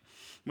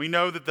 We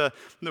know that the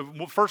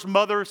first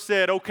mother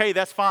said, okay,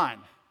 that's fine.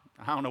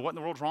 I don't know what in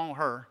the world's wrong with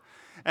her.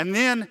 And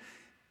then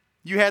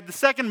you had the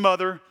second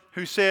mother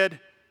who said,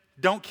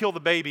 don't kill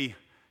the baby,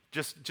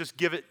 just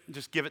give it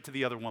to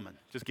the other woman.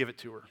 Just give it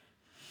to her.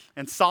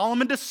 And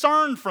Solomon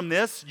discerned from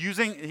this,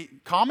 using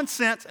common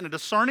sense and a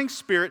discerning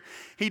spirit,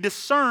 he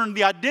discerned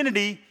the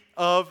identity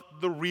of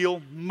the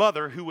real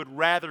mother who would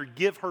rather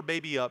give her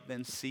baby up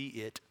than see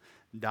it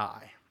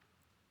die.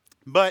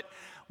 But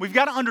we've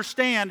got to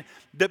understand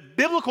that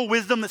biblical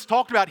wisdom that's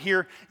talked about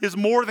here is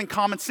more than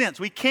common sense.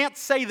 We can't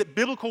say that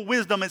biblical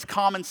wisdom is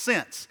common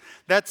sense.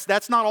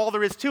 That's not all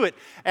there is to it.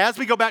 As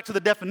we go back to the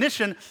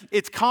definition,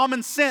 it's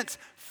common sense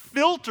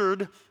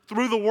filtered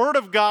through the Word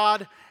of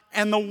God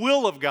and the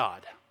will of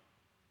God.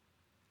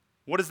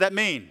 What does that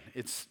mean?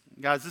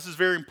 Guys, this is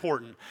very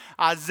important.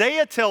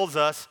 Isaiah tells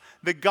us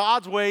that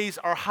God's ways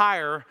are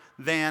higher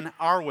than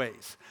our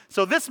ways.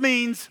 So this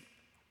means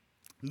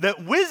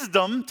that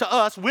wisdom to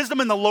us,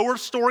 wisdom in the lower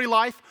story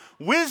life,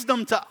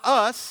 wisdom to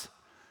us,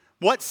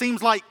 what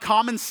seems like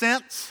common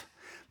sense,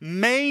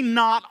 may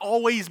not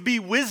always be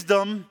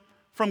wisdom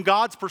from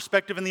God's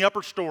perspective in the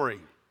upper story.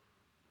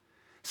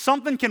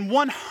 Something can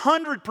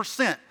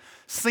 100%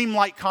 seem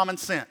like common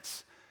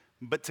sense,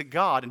 but to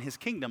God and His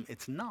kingdom,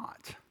 it's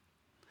not.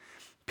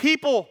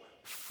 People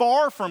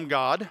far from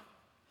God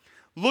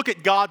look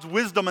at God's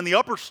wisdom in the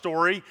upper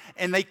story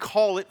and they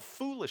call it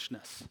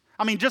foolishness.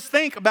 I mean, just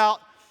think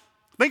about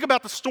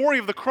the story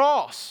of the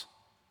cross.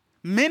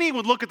 Many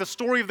would look at the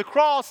story of the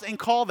cross and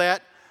call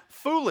that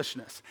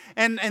foolishness.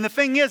 And the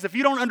thing is, if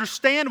you don't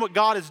understand what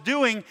God is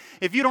doing,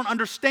 if you don't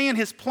understand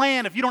His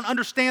plan, if you don't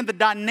understand the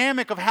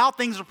dynamic of how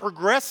things are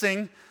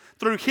progressing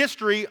through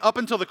history up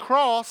until the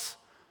cross,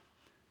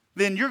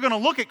 then you're going to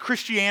look at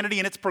Christianity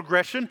and its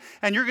progression,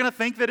 and you're going to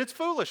think that it's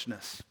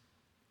foolishness.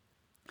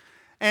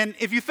 And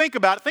if you think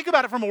about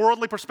it from a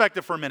worldly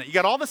perspective for a minute. You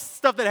got all this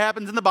stuff that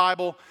happens in the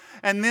Bible,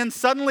 and then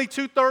suddenly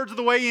 2/3 of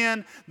the way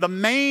in, the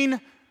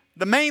main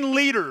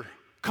leader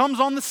comes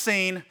on the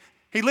scene.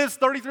 He lives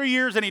 33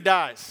 years and he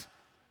dies.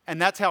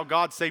 And that's how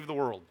God saved the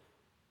world.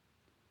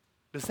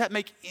 Does that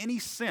make any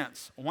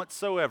sense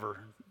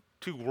whatsoever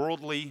to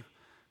worldly,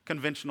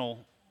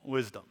 conventional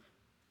wisdom?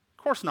 Of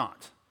course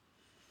not.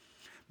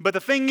 But the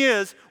thing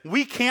is,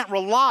 we can't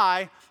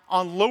rely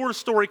on lower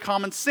story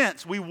common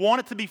sense. We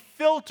want it to be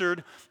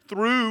filtered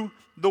through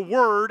the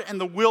Word and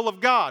the will of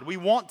God. We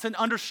want to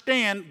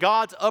understand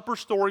God's upper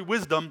story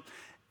wisdom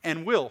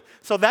and will.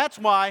 So that's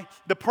why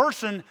the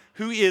person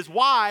who is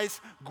wise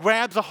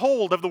grabs a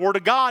hold of the Word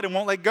of God and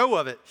won't let go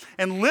of it,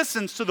 and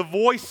listens to the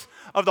voice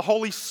of the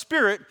Holy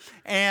Spirit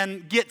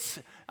and gets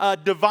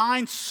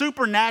divine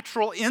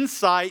supernatural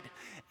insight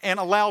and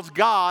allows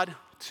God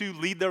to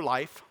lead their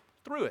life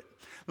through it.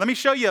 Let me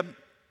show you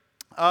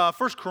 1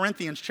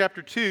 Corinthians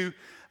chapter 2,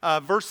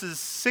 verses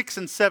 6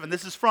 and 7.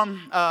 This is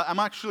from, I'm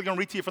actually going to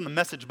read to you from the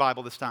Message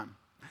Bible this time.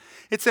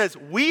 It says,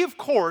 "We, of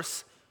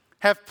course,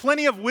 have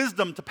plenty of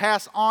wisdom to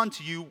pass on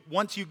to you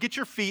once you get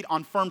your feet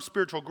on firm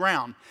spiritual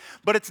ground.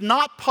 But it's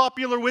not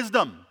popular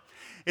wisdom.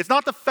 It's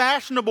not the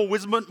fashionable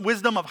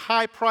wisdom of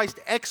high-priced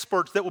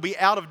experts that will be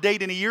out of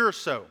date in a year or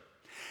so.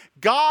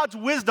 God's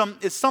wisdom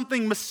is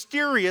something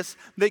mysterious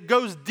that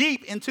goes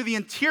deep into the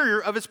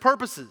interior of His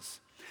purposes.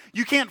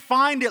 You can't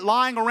find it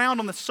lying around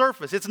on the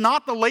surface. It's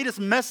not the latest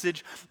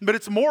message, but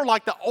it's more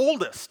like the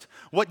oldest,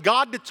 what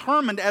God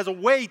determined as a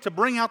way to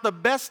bring out the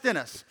best in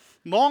us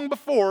long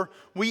before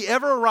we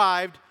ever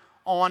arrived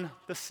on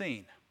the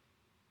scene."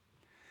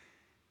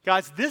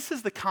 Guys, this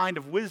is the kind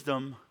of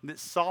wisdom that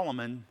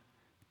Solomon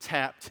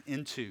tapped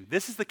into.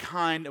 This is the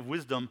kind of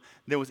wisdom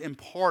that was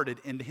imparted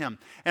into him.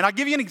 And I'll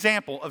give you an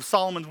example of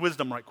Solomon's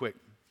wisdom right quick.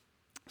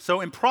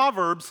 So in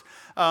Proverbs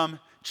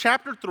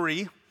chapter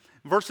 3,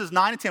 verses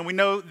 9 and 10. We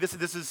know this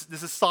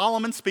is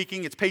Solomon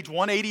speaking. It's page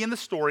 180 in the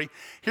story.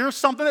 Here's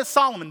something that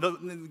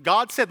Solomon,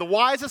 God said, the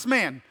wisest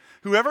man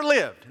who ever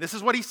lived. This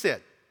is what he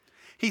said.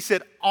 He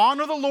said,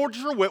 honor the Lord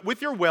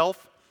with your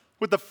wealth,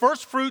 with the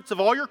first fruits of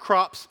all your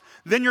crops.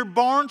 Then your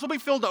barns will be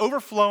filled to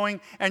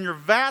overflowing, and your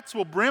vats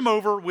will brim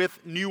over with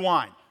new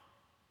wine.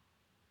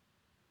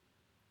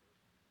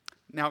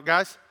 Now,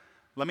 guys,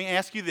 let me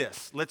ask you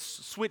this. Let's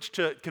switch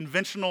to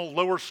conventional,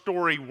 lower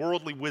story,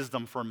 worldly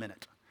wisdom for a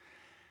minute.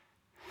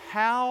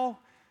 How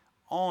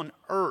on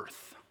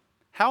earth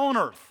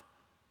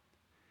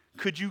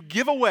could you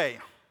give away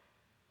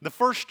the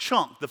first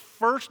chunk, the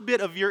first bit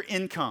of your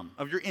income,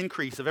 of your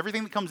increase, of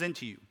everything that comes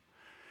into you,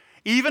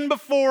 even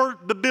before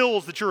the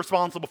bills that you're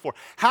responsible for?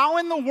 How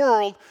in the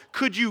world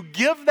could you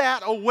give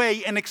that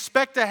away and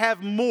expect to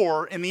have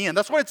more in the end?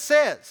 That's what it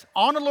says.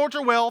 Honor the Lord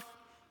your wealth,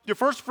 your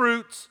first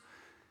fruits,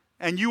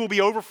 and you will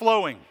be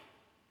overflowing,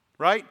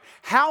 right?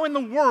 How in the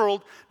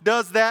world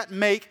does that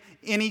make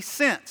any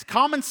sense?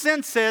 Common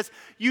sense says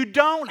you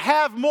don't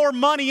have more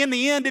money in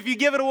the end if you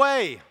give it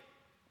away.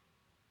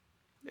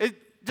 It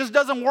just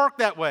doesn't work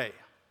that way.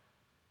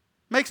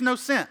 Makes no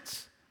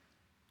sense.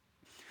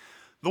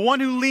 The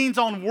one who leans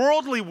on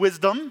worldly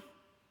wisdom,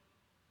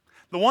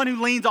 the one who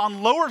leans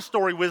on lower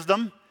story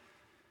wisdom,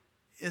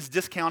 is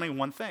discounting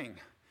one thing,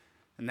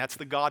 and that's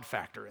the God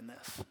factor in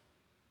this.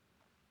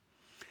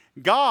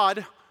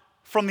 God,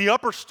 from the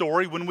upper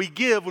story, when we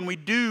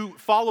do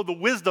follow the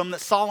wisdom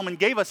that Solomon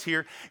gave us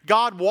here,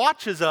 God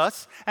watches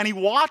us, and he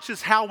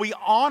watches how we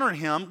honor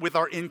him with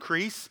our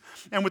increase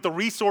and with the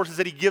resources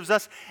that he gives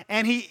us,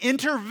 and he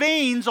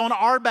intervenes on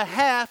our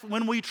behalf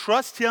when we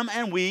trust him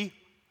and we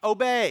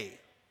obey.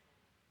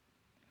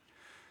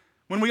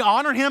 When we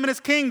honor him in his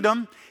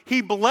kingdom,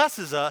 he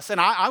blesses us, and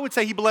I would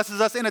say he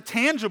blesses us in a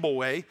tangible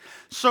way,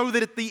 so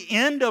that at the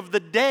end of the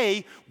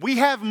day, we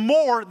have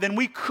more than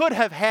we could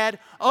have had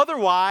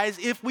otherwise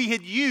if we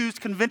had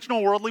used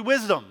conventional worldly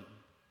wisdom.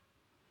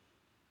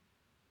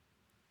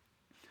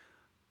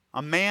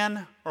 A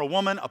man or a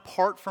woman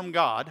apart from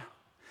God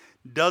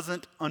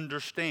doesn't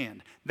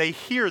understand. They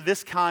hear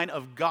this kind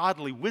of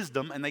godly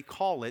wisdom and they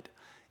call it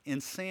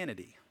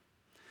insanity.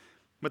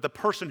 But the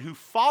person who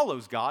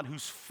follows God,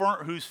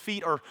 whose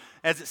feet are,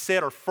 as it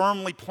said, are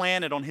firmly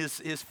planted on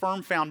his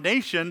firm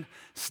foundation,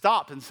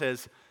 stops and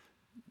says,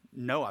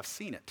 no, I've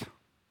seen it.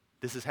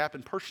 This has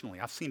happened personally.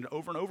 I've seen it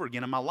over and over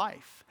again in my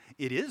life.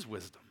 It is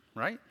wisdom,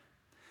 right?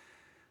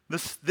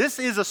 This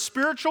is a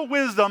spiritual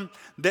wisdom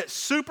that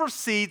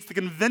supersedes the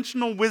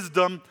conventional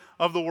wisdom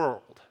of the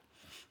world.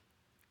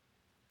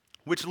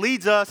 Which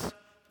leads us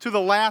to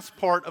the last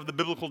part of the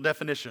biblical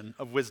definition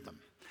of wisdom.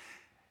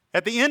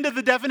 At the end of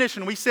the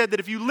definition, we said that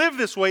if you live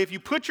this way, if you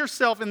put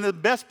yourself in the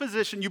best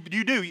position,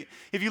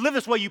 if you live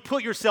this way, you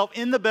put yourself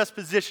in the best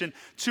position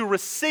to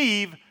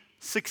receive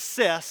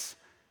success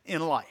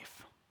in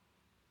life.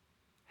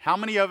 How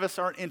many of us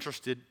are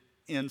interested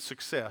in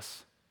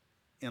success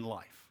in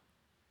life?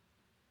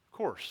 Of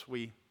course,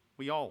 we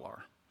all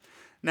are.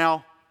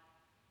 Now,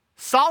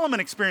 Solomon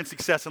experienced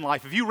success in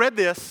life. If you read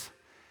this,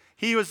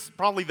 he was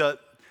probably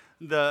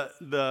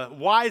the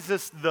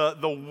wisest,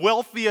 the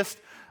wealthiest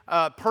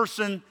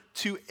person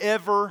to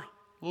ever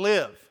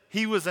live.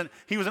 He was an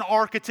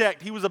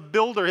architect. He was a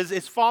builder.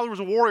 His father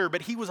was a warrior,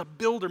 but he was a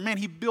builder. Man,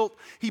 he built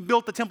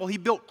the temple. He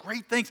built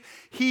great things.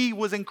 He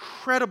was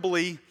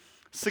incredibly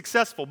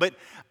successful. But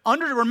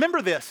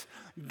remember this,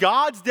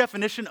 God's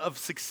definition of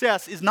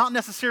success is not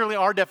necessarily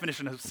our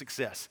definition of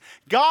success.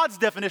 God's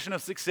definition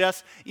of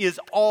success is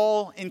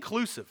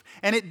all-inclusive.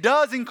 And it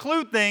does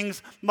include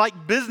things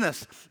like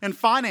business and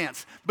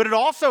finance, but it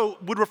also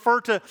would refer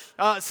to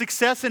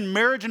success in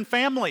marriage and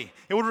family.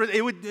 It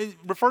would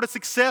refer to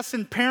success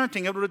in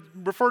parenting. It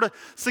would refer to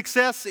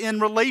success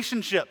in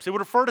relationships. It would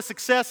refer to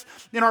success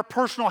in our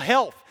personal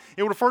health.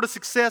 It would refer to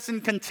success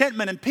in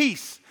contentment and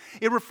peace.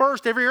 It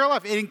refers to every area of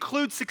life. It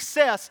includes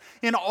success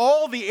in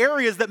all the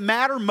areas that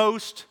matter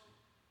most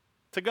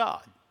to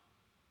God.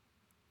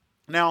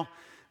 Now,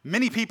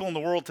 many people in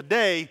the world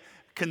today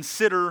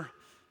consider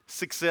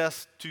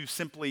success to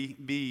simply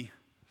be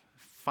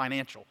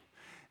financial.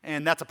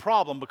 And that's a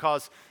problem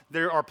because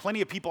there are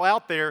plenty of people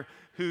out there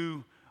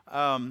who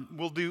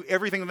will do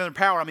everything within their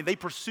power. I mean, they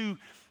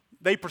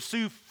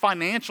pursue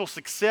financial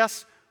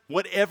success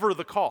whatever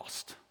the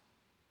cost.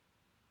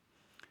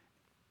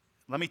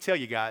 Let me tell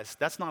you guys,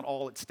 that's not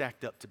all it's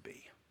stacked up to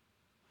be.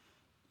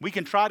 We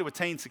can try to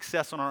attain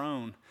success on our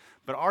own,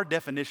 but our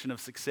definition of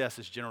success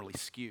is generally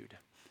skewed.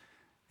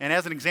 And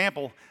as an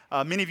example,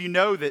 many of you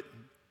know that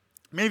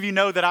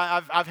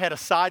I've had a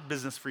side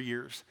business for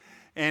years.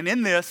 And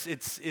in this,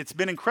 it's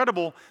been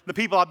incredible the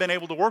people I've been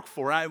able to work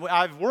for.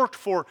 I've worked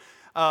for,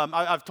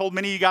 I've told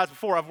many of you guys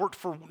before, I've worked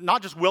for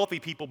not just wealthy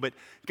people, but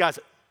guys,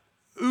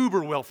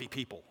 uber wealthy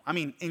people. I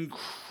mean,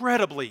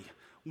 incredibly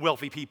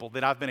wealthy people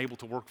that I've been able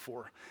to work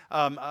for.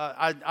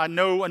 I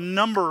know a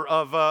number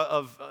of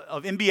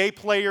NBA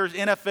players,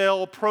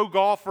 NFL, pro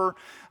golfer,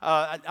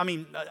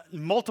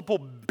 multiple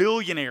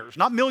billionaires,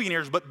 not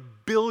millionaires, but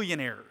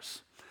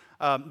billionaires.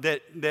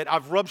 that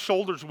I've rubbed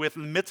shoulders with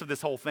in the midst of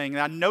this whole thing.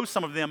 And I know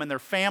some of them and their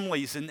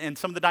families and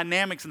some of the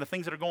dynamics and the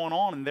things that are going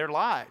on in their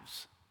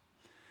lives.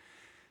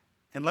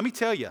 And let me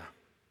tell you,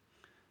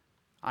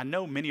 I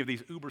know many of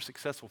these uber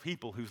successful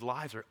people whose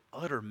lives are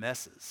utter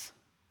messes.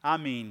 I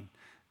mean,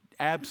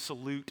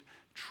 absolute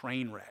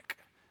train wreck.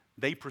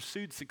 They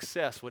pursued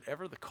success,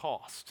 whatever the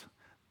cost,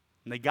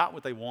 and they got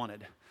what they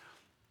wanted,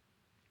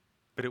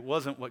 but it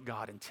wasn't what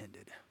God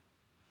intended.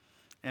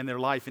 And their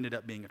life ended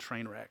up being a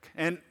train wreck.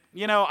 And,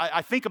 you know,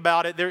 I think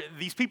about it.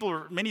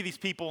 Many of these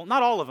people,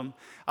 not all of them,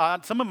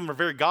 some of them are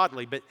very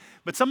godly,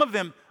 but some of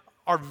them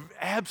are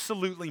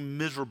absolutely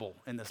miserable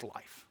in this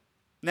life.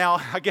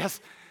 Now, I guess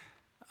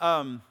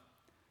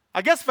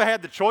if I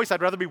had the choice,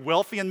 I'd rather be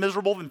wealthy and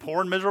miserable than poor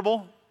and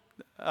miserable,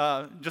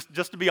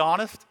 just to be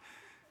honest.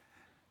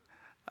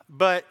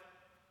 But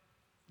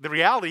the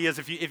reality is,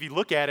 if you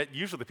look at it,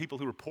 usually the people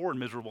who are poor and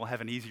miserable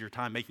have an easier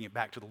time making it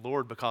back to the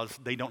Lord because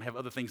they don't have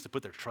other things to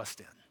put their trust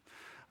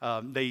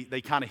in.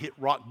 They kind of hit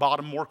rock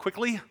bottom more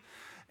quickly,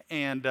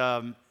 and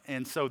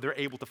so they're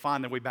able to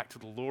find their way back to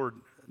the Lord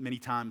many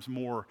times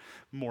more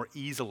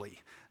easily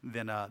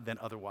than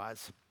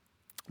otherwise.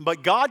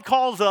 But God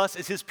calls us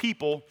as His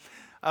people.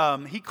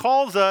 He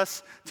calls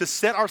us to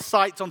set our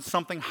sights on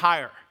something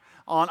higher,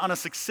 on a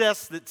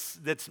success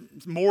that's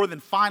more than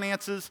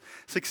finances,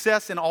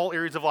 success in all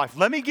areas of life.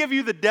 Let me give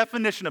you the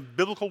definition of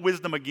biblical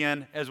wisdom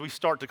again as we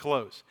start to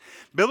close.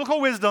 Biblical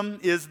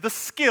wisdom is the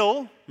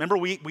skill, remember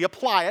we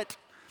apply it,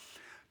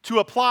 to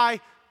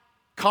apply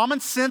common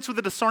sense with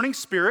a discerning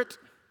spirit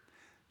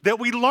that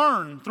we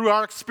learn through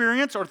our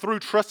experience or through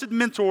trusted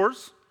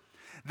mentors,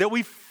 that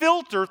we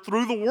filter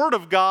through the Word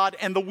of God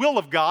and the will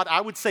of God,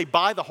 I would say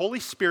by the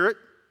Holy Spirit,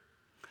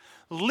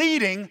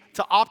 leading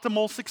to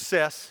optimal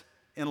success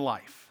in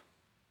life.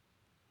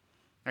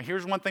 Now,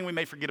 here's one thing we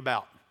may forget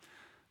about.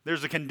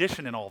 There's a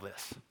condition in all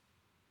this.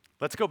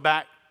 Let's go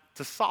back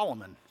to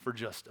Solomon for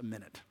just a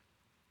minute.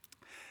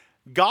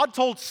 God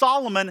told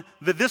Solomon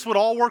that this would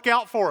all work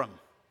out for him.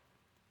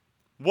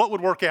 What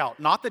would work out?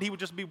 Not that he would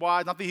just be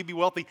wise, not that he'd be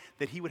wealthy,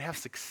 that he would have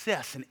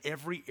success in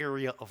every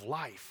area of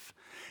life.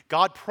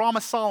 God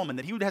promised Solomon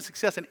that he would have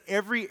success in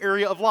every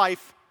area of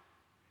life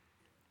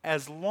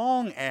as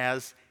long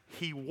as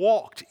he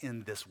walked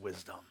in this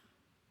wisdom.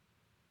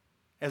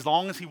 As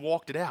long as he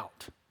walked it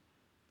out.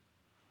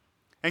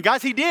 And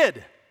guys, he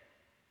did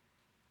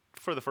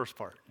for the first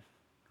part,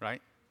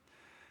 right?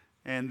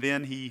 And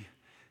then he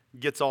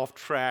gets off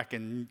track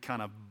and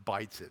kind of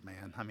bites it,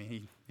 man. I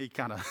mean, he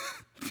kind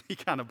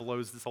of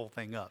blows this whole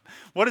thing up.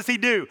 What does he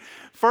do?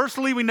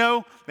 Firstly, we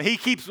know that he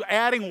keeps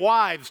adding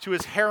wives to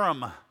his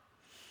harem.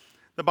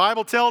 The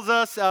Bible tells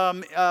us,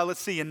 let's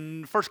see,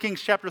 in 1 Kings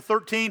chapter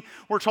 13,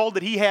 we're told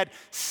that he had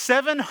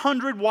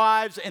 700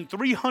 wives and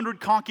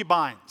 300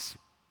 concubines.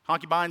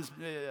 Concubines,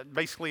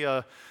 basically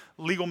a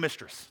legal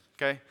mistress,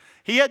 okay?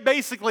 He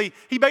basically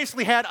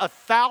had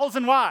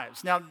 1,000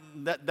 wives. Now,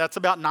 that's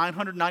about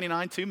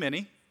 999 too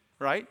many,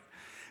 right?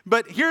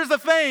 But here's the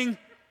thing.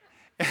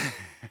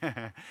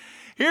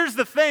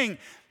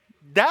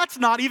 That's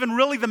not even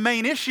really the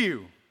main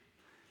issue.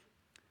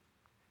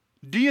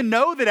 Do you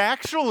know that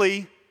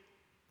actually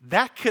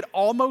that could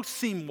almost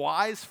seem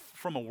wise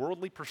from a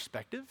worldly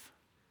perspective?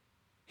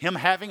 Him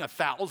having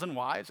 1,000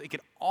 wives, it could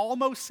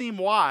almost seem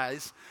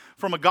wise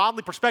from a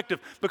godly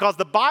perspective because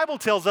the Bible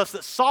tells us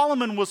that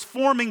Solomon was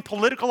forming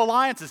political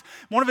alliances.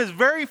 One of his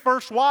very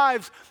first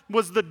wives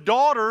was the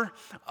daughter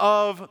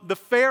of the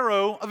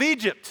Pharaoh of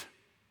Egypt.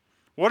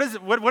 What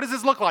does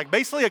this look like?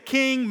 Basically, a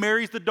king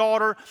marries the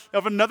daughter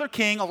of another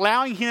king,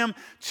 allowing him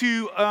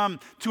to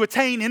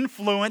attain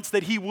influence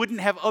that he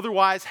wouldn't have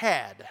otherwise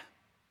had.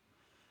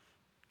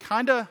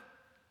 Kind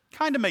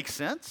of makes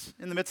sense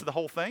in the midst of the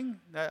whole thing.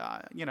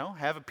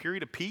 Have a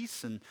period of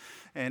peace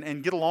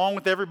and get along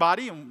with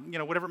everybody and,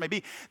 whatever it may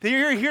be.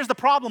 Here's the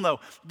problem, though.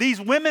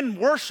 These women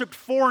worshiped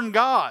foreign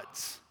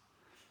gods.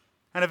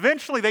 And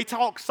eventually they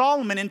talked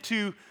Solomon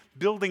into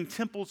building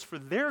temples for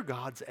their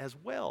gods as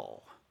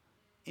well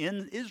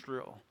in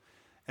Israel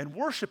and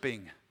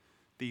worshiping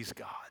these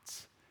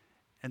gods.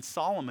 And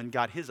Solomon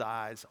got his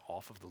eyes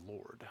off of the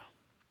Lord.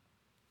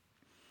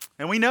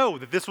 And we know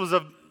that this was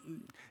a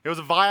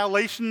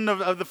violation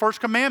of the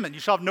first commandment. You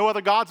shall have no other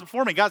gods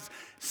before me. Guys,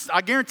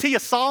 I guarantee you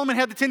Solomon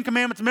had the 10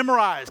 Commandments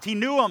memorized. He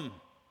knew them.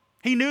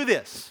 He knew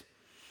this.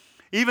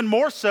 Even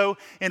more so,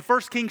 in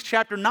 1 Kings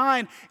chapter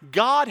 9,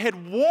 God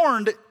had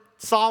warned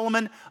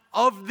Solomon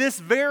of this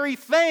very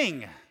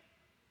thing.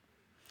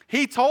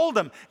 He told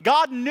him,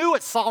 God knew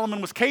what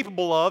Solomon was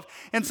capable of,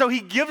 and so he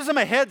gives him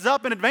a heads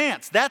up in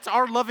advance. That's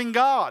our loving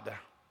God.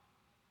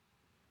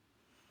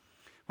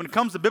 When it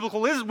comes to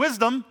biblical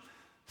wisdom,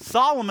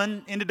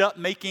 Solomon ended up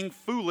making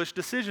foolish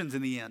decisions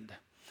in the end.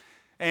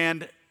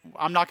 And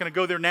I'm not going to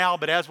go there now,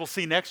 but as we'll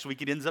see next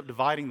week, it ends up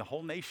dividing the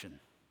whole nation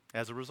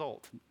as a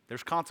result.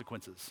 There's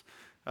consequences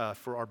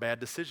for our bad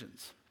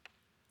decisions.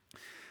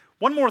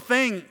 One more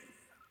thing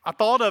I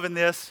thought of in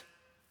this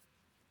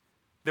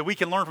that we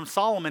can learn from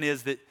Solomon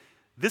is that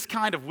this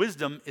kind of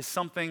wisdom is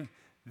something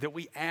that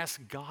we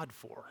ask God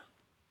for.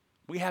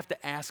 We have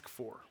to ask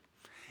for.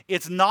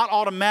 It's not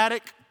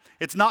automatic.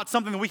 It's not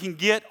something that we can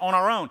get on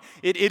our own.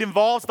 It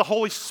involves the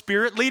Holy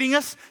Spirit leading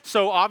us.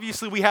 So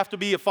obviously we have to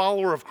be a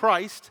follower of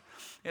Christ.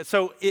 And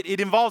so it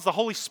involves the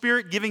Holy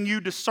Spirit giving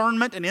you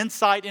discernment and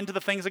insight into the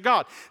things of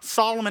God.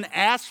 Solomon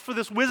asked for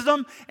this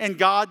wisdom, and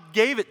God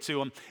gave it to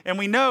him. And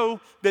we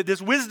know that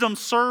this wisdom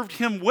served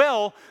him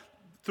well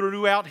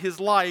throughout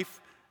his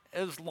life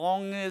as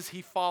long as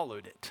he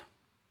followed it.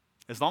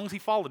 As long as he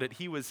followed it,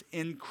 he was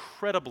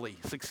incredibly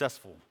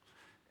successful.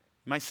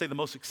 You might say the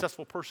most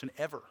successful person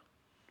ever,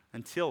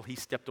 until he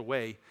stepped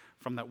away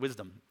from that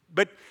wisdom.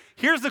 But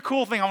here's the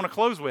cool thing I want to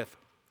close with.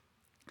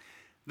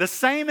 The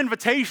same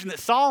invitation that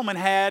Solomon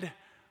had,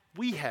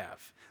 we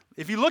have.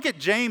 If you look at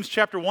James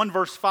chapter 1,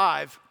 verse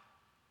 5,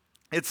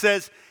 it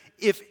says,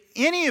 if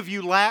any of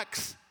you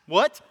lacks,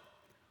 what?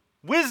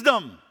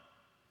 Wisdom.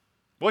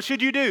 What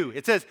should you do?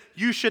 It says,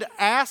 you should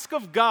ask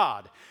of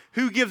God,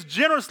 who gives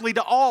generously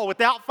to all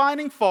without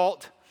finding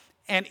fault,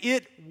 and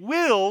it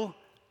will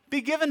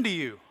be given to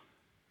you.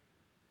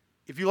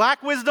 If you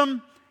lack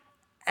wisdom,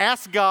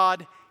 ask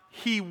God,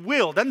 He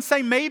will. Doesn't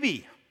say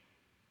maybe.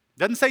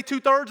 Doesn't say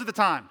 2/3 of the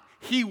time.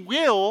 He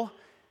will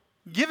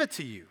give it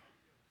to you.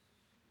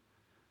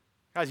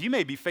 Guys, you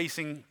may be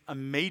facing a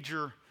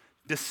major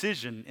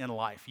decision in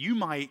life. You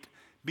might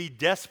be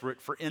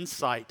desperate for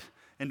insight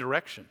and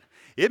direction.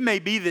 It may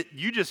be that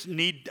you just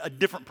need a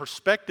different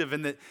perspective,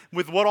 and that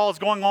with what all is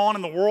going on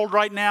in the world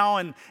right now,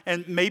 and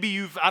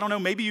maybe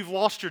maybe you've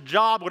lost your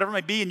job, whatever it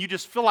may be, and you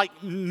just feel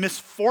like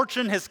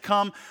misfortune has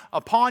come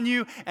upon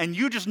you, and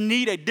you just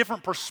need a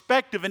different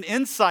perspective and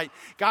insight.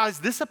 Guys,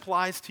 this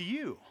applies to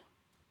you.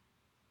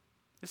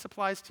 This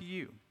applies to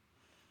you.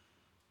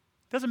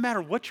 Doesn't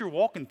matter what you're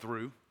walking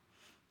through.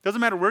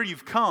 Doesn't matter where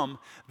you've come.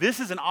 This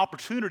is an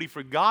opportunity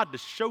for God to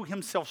show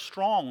Himself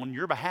strong on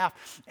your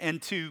behalf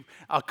and to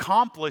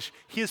accomplish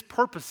His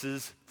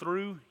purposes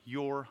through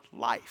your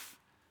life.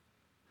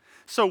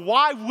 So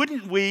why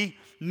wouldn't we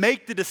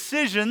make the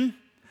decision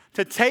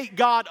to take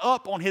God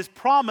up on His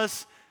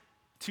promise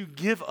to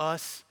give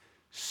us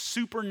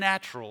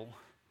supernatural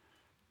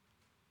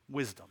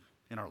wisdom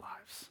in our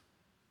lives?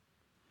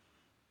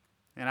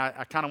 And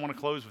I kind of want to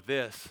close with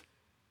this.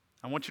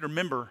 I want you to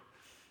remember,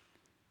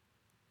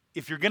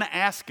 if you're going to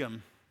ask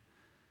Him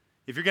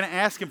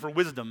for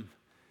wisdom,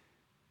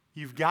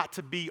 you've got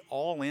to be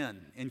all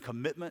in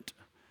commitment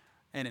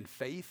and in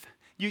faith.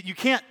 You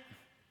can't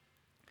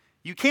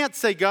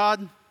say,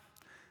 God,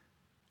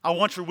 I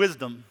want your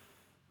wisdom.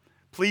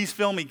 Please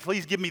fill me.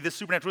 Please give me this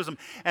supernatural wisdom.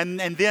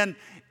 And then,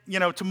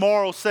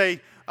 tomorrow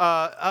say,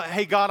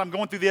 hey, God, I'm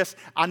going through this.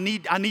 I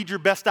need your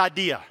best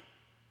idea.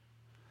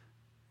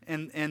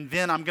 And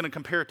then I'm going to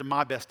compare it to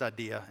my best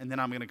idea, and then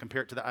I'm going to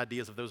compare it to the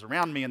ideas of those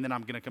around me, and then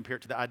I'm going to compare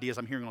it to the ideas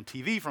I'm hearing on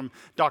TV from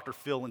Dr.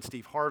 Phil and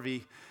Steve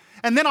Harvey,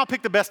 and then I'll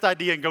pick the best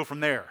idea and go from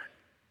there.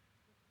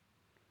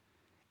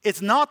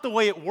 It's not the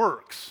way it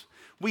works.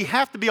 We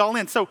have to be all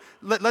in. So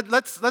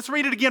let's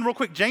read it again real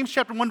quick. James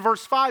chapter 1,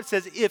 verse 5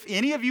 says, if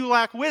any of you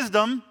lack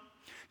wisdom,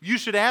 you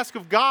should ask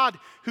of God,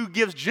 who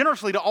gives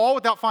generously to all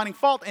without finding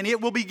fault, and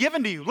it will be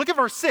given to you. Look at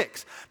verse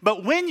 6.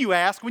 But when you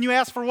ask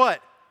for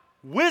what?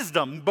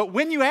 Wisdom. But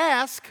when you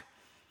ask,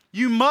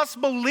 you must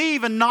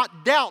believe and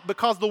not doubt,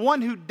 because the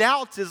one who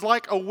doubts is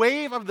like a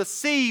wave of the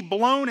sea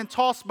blown and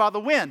tossed by the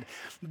wind.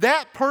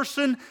 That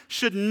person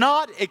should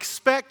not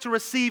expect to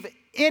receive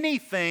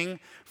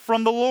anything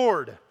from the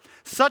Lord.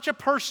 Such a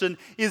person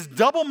is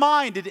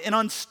double-minded and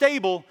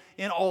unstable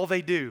in all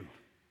they do.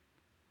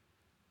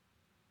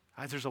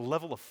 Guys, there's a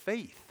level of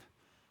faith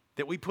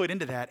that we put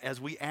into that as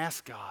we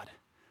ask God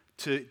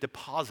to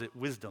deposit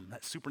wisdom,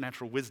 that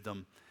supernatural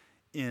wisdom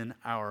in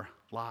our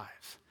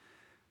lives.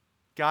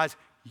 Guys,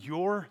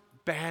 your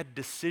bad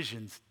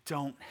decisions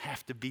don't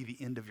have to be the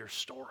end of your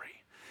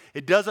story.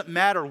 It doesn't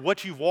matter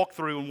what you've walked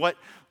through and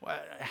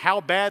how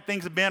bad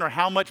things have been or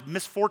how much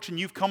misfortune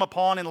you've come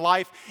upon in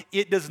life.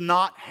 It does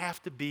not have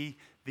to be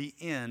the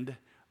end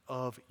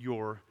of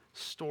your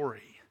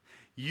story.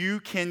 You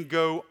can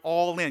go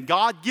all in.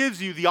 God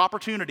gives you the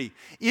opportunity,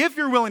 if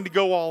you're willing to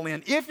go all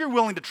in, if you're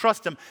willing to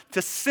trust Him,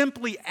 to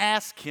simply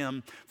ask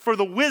Him for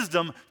the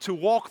wisdom to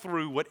walk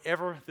through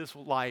whatever this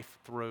life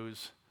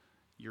throws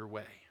your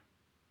way.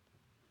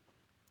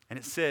 And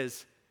it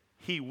says,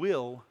 He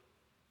will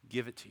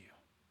give it to you.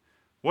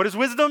 What is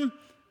wisdom?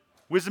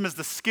 Wisdom is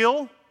the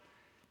skill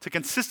to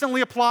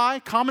consistently apply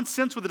common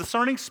sense with a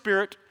discerning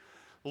spirit,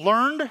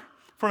 learned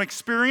from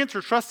experience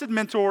or trusted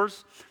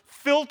mentors,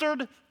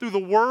 filtered through the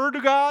Word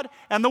of God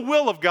and the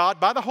will of God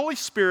by the Holy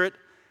Spirit,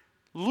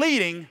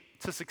 leading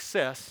to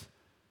success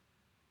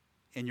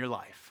in your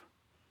life.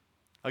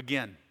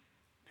 Again,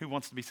 who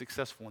wants to be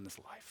successful in this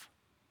life?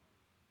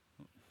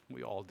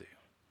 We all do.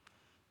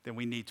 Then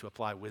we need to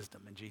apply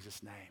wisdom in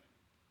Jesus' name.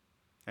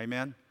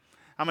 Amen?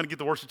 I'm going to get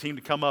the worship team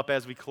to come up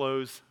as we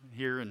close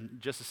here in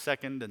just a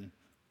second, and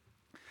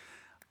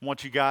I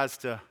want you guys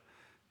to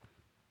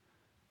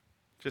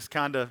just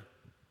kind of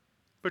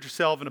put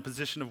yourself in a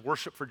position of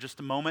worship for just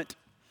a moment.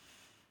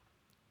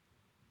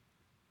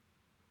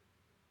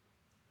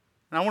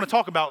 And I want to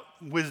talk about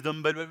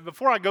wisdom, but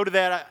before I go to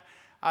that,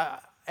 I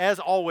as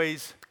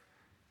always,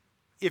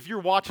 if you're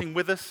watching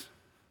with us,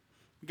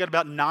 we've got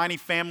about 90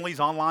 families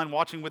online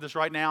watching with us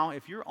right now.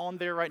 If you're on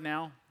there right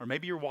now, or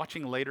maybe you're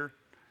watching later,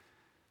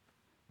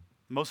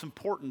 the most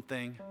important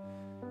thing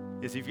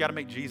is you've got to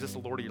make Jesus the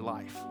Lord of your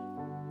life.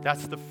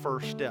 That's the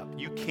first step.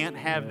 You can't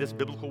have this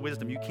biblical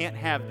wisdom. You can't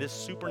have this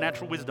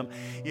supernatural wisdom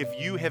if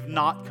you have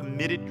not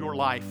committed your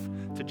life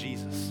to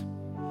Jesus.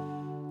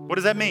 What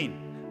does that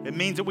mean? It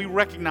means that we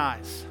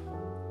recognize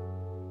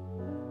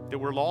that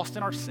we're lost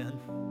in our sin,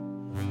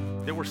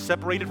 that we're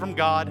separated from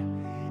God,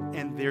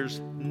 and there's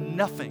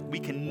nothing, we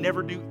can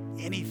never do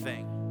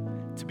anything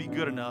to be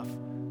good enough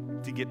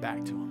to get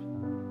back to Him.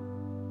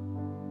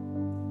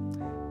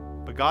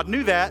 But God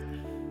knew that,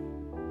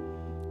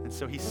 and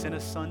so He sent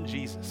His Son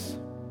Jesus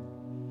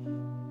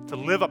to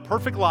live a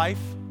perfect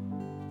life,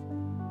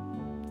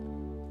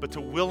 but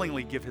to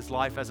willingly give His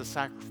life as a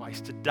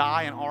sacrifice, to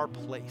die in our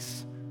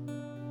place,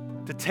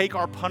 to take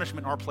our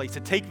punishment in our place, to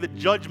take the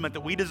judgment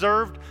that we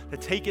deserved, to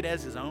take it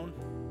as His own,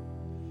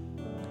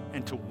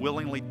 and to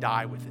willingly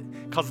die with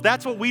it. Because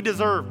that's what we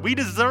deserve. We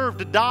deserve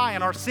to die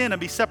in our sin and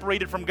be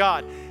separated from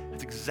God.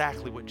 That's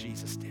exactly what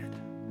Jesus did.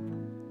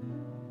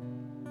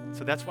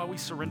 So that's why we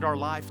surrender our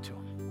life to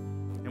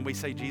Him. And we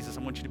say, Jesus,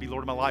 I want You to be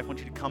Lord of my life. I want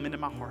You to come into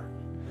my heart.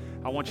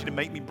 I want You to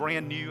make me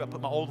brand new. I put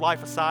my old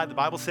life aside. The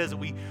Bible says that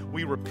we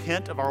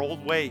repent of our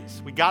old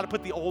ways. We got to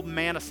put the old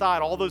man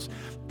aside. All those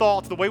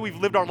thoughts, the way we've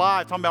lived our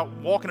lives, talking about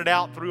walking it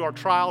out through our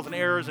trials and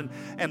errors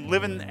and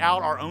living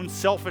out our own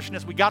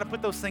selfishness. We got to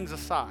put those things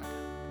aside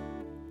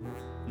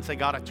and say,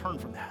 God, I turn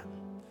from that.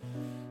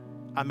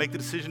 I make the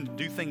decision to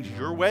do things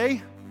Your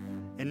way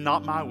and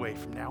not my way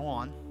from now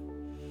on.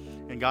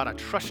 And God, I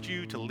trust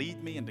You to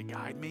lead me and to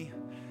guide me.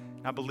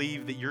 And I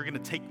believe that You're going to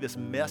take this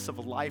mess of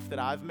a life that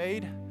I've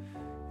made,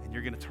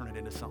 you're going to turn it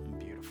into something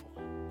beautiful.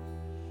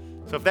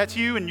 So if that's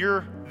you and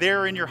you're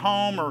there in your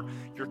home or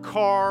your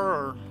car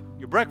or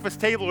your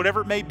breakfast table,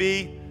 whatever it may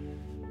be,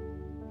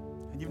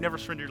 and you've never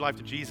surrendered your life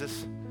to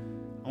Jesus,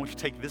 I want you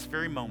to take this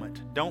very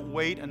moment. Don't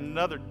wait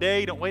another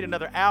day. Don't wait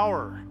another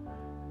hour.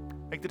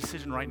 Make the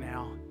decision right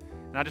now.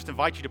 And I just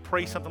invite you to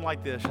pray something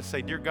like this. Just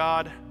say, Dear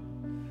God,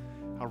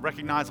 I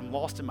recognize I'm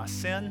lost in my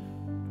sin.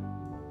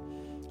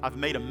 I've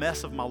made a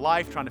mess of my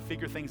life trying to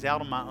figure things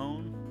out on my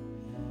own.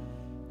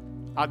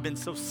 I've been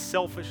so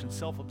selfish and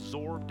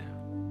self-absorbed.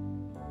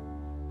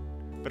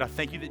 But I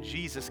thank You that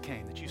Jesus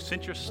came, that You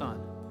sent Your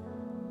Son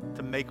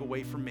to make a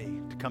way for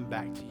me to come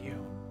back to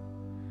You.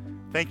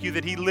 Thank You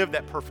that He lived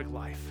that perfect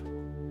life.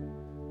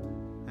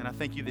 And I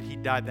thank You that He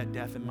died that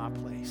death in my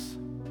place.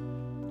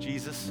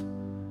 Jesus,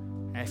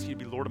 I ask You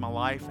to be Lord of my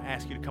life. I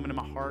ask You to come into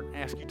my heart. I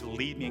ask You to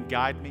lead me and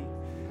guide me.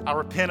 I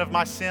repent of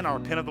my sin. I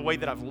repent of the way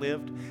that I've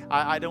lived.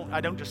 I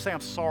don't just say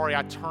I'm sorry.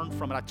 I turn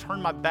from it. I turn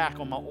my back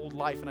on my old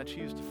life, and I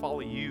choose to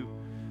follow You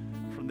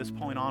from this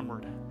point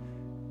onward.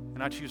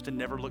 And I choose to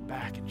never look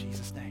back in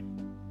Jesus' name.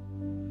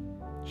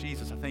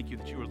 Jesus, I thank You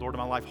that You are Lord of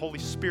my life. Holy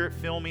Spirit,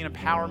 fill me and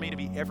empower me to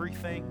be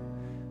everything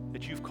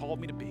that You've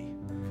called me to be.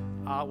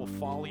 I will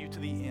follow You to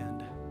the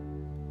end.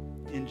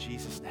 In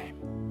Jesus'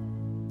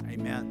 name,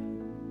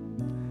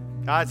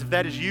 amen. Guys, if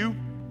that is you,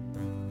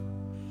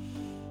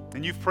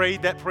 and you've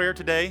prayed that prayer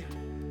today,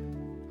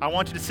 I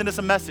want you to send us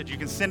a message. You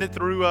can send it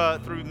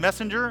through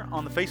Messenger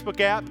on the Facebook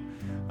app.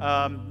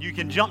 You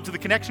can jump to the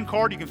connection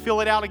card. You can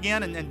fill it out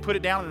again and put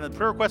it down in the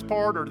prayer request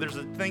part, or there's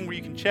a thing where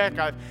you can check,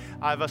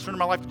 I've surrendered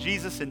my life to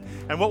Jesus. And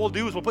what we'll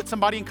do is we'll put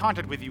somebody in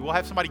contact with you. We'll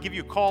have somebody give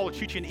you a call or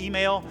shoot you an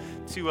email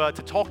to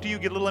talk to you,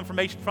 get a little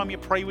information from you,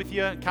 pray with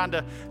you, and kind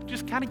of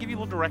give you a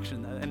little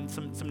direction and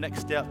some next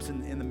steps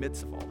in the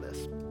midst of all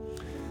this.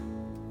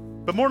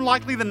 But more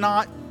likely than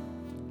not,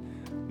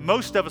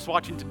 most of us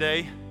watching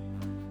today,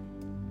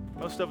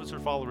 most of us are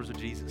followers of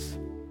Jesus.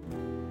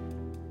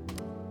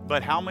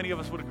 But how many of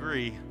us would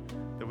agree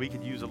that we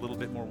could use a little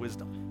bit more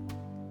wisdom?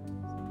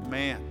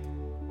 Man,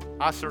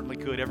 I certainly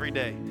could every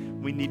day.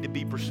 We need to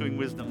be pursuing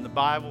wisdom. The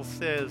Bible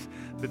says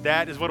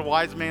that is what a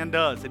wise man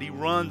does, that he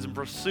runs and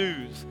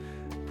pursues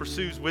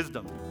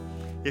wisdom.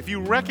 If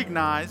you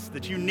recognize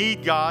that you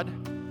need God,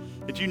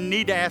 that you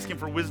need to ask Him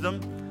for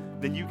wisdom,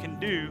 then you can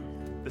do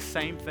the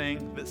same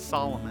thing that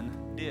Solomon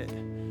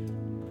did.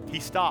 He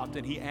stopped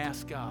and he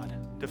asked God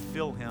to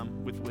fill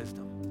him with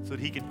wisdom so that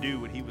he could do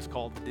what he was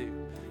called to do.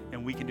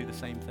 And we can do the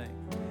same thing.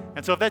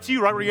 And so if that's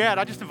you right where you're at,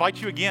 I just invite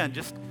you again,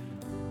 just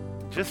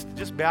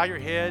bow your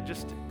head,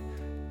 just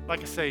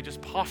like I say,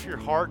 just posture your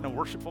heart in a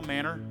worshipful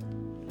manner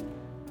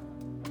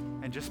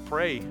and just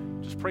pray.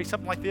 Just pray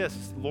something like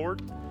this.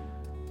 Lord,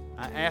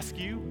 I ask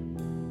You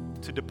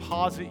to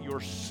deposit Your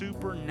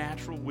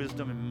supernatural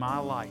wisdom in my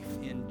life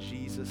in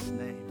Jesus'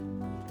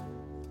 name.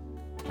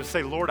 Just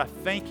say, Lord, I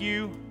thank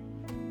You.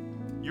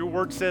 Your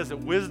word says that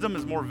wisdom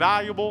is more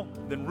valuable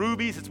than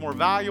rubies. It's more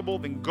valuable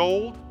than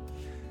gold.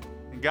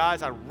 And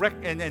guys,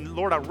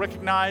 Lord, I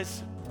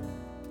recognize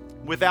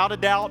without a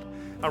doubt,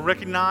 I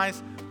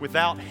recognize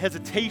without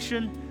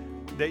hesitation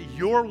that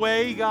Your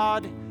way,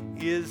 God,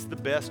 is the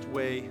best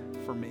way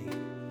for me.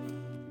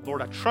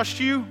 Lord, I trust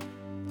You.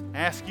 I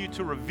ask you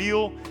to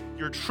reveal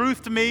your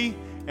truth to me.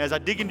 As I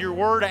dig into your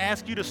word, I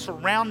ask you to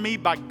surround me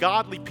by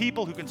godly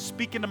people who can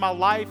speak into my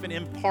life and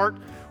impart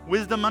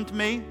wisdom unto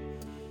me.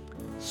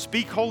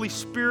 Speak, Holy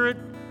Spirit,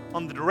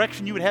 on the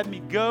direction you would have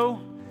me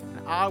go, and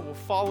I will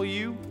follow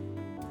you.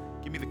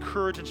 Give me the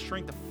courage and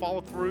strength to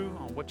follow through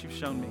on what you've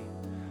shown me.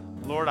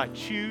 Lord, I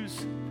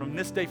choose from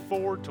this day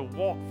forward to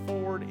walk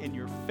forward in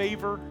your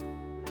favor,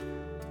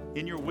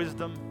 in your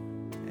wisdom,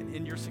 and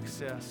in your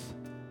success.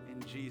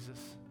 In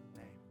Jesus'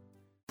 name.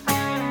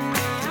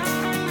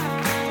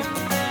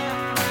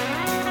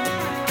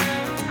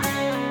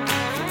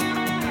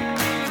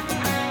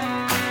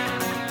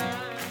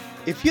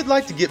 If you'd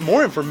like to get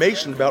more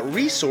information about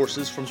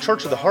resources from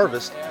Church of the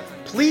Harvest,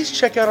 please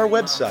check out our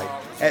website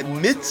at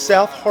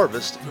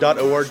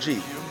midsouthharvest.org.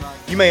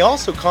 You may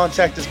also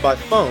contact us by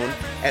phone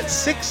at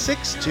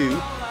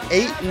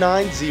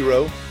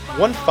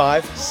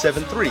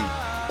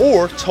 662-890-1573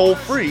 or toll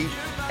free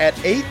at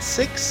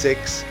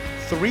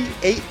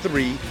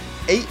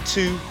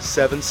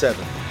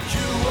 866-383-8277.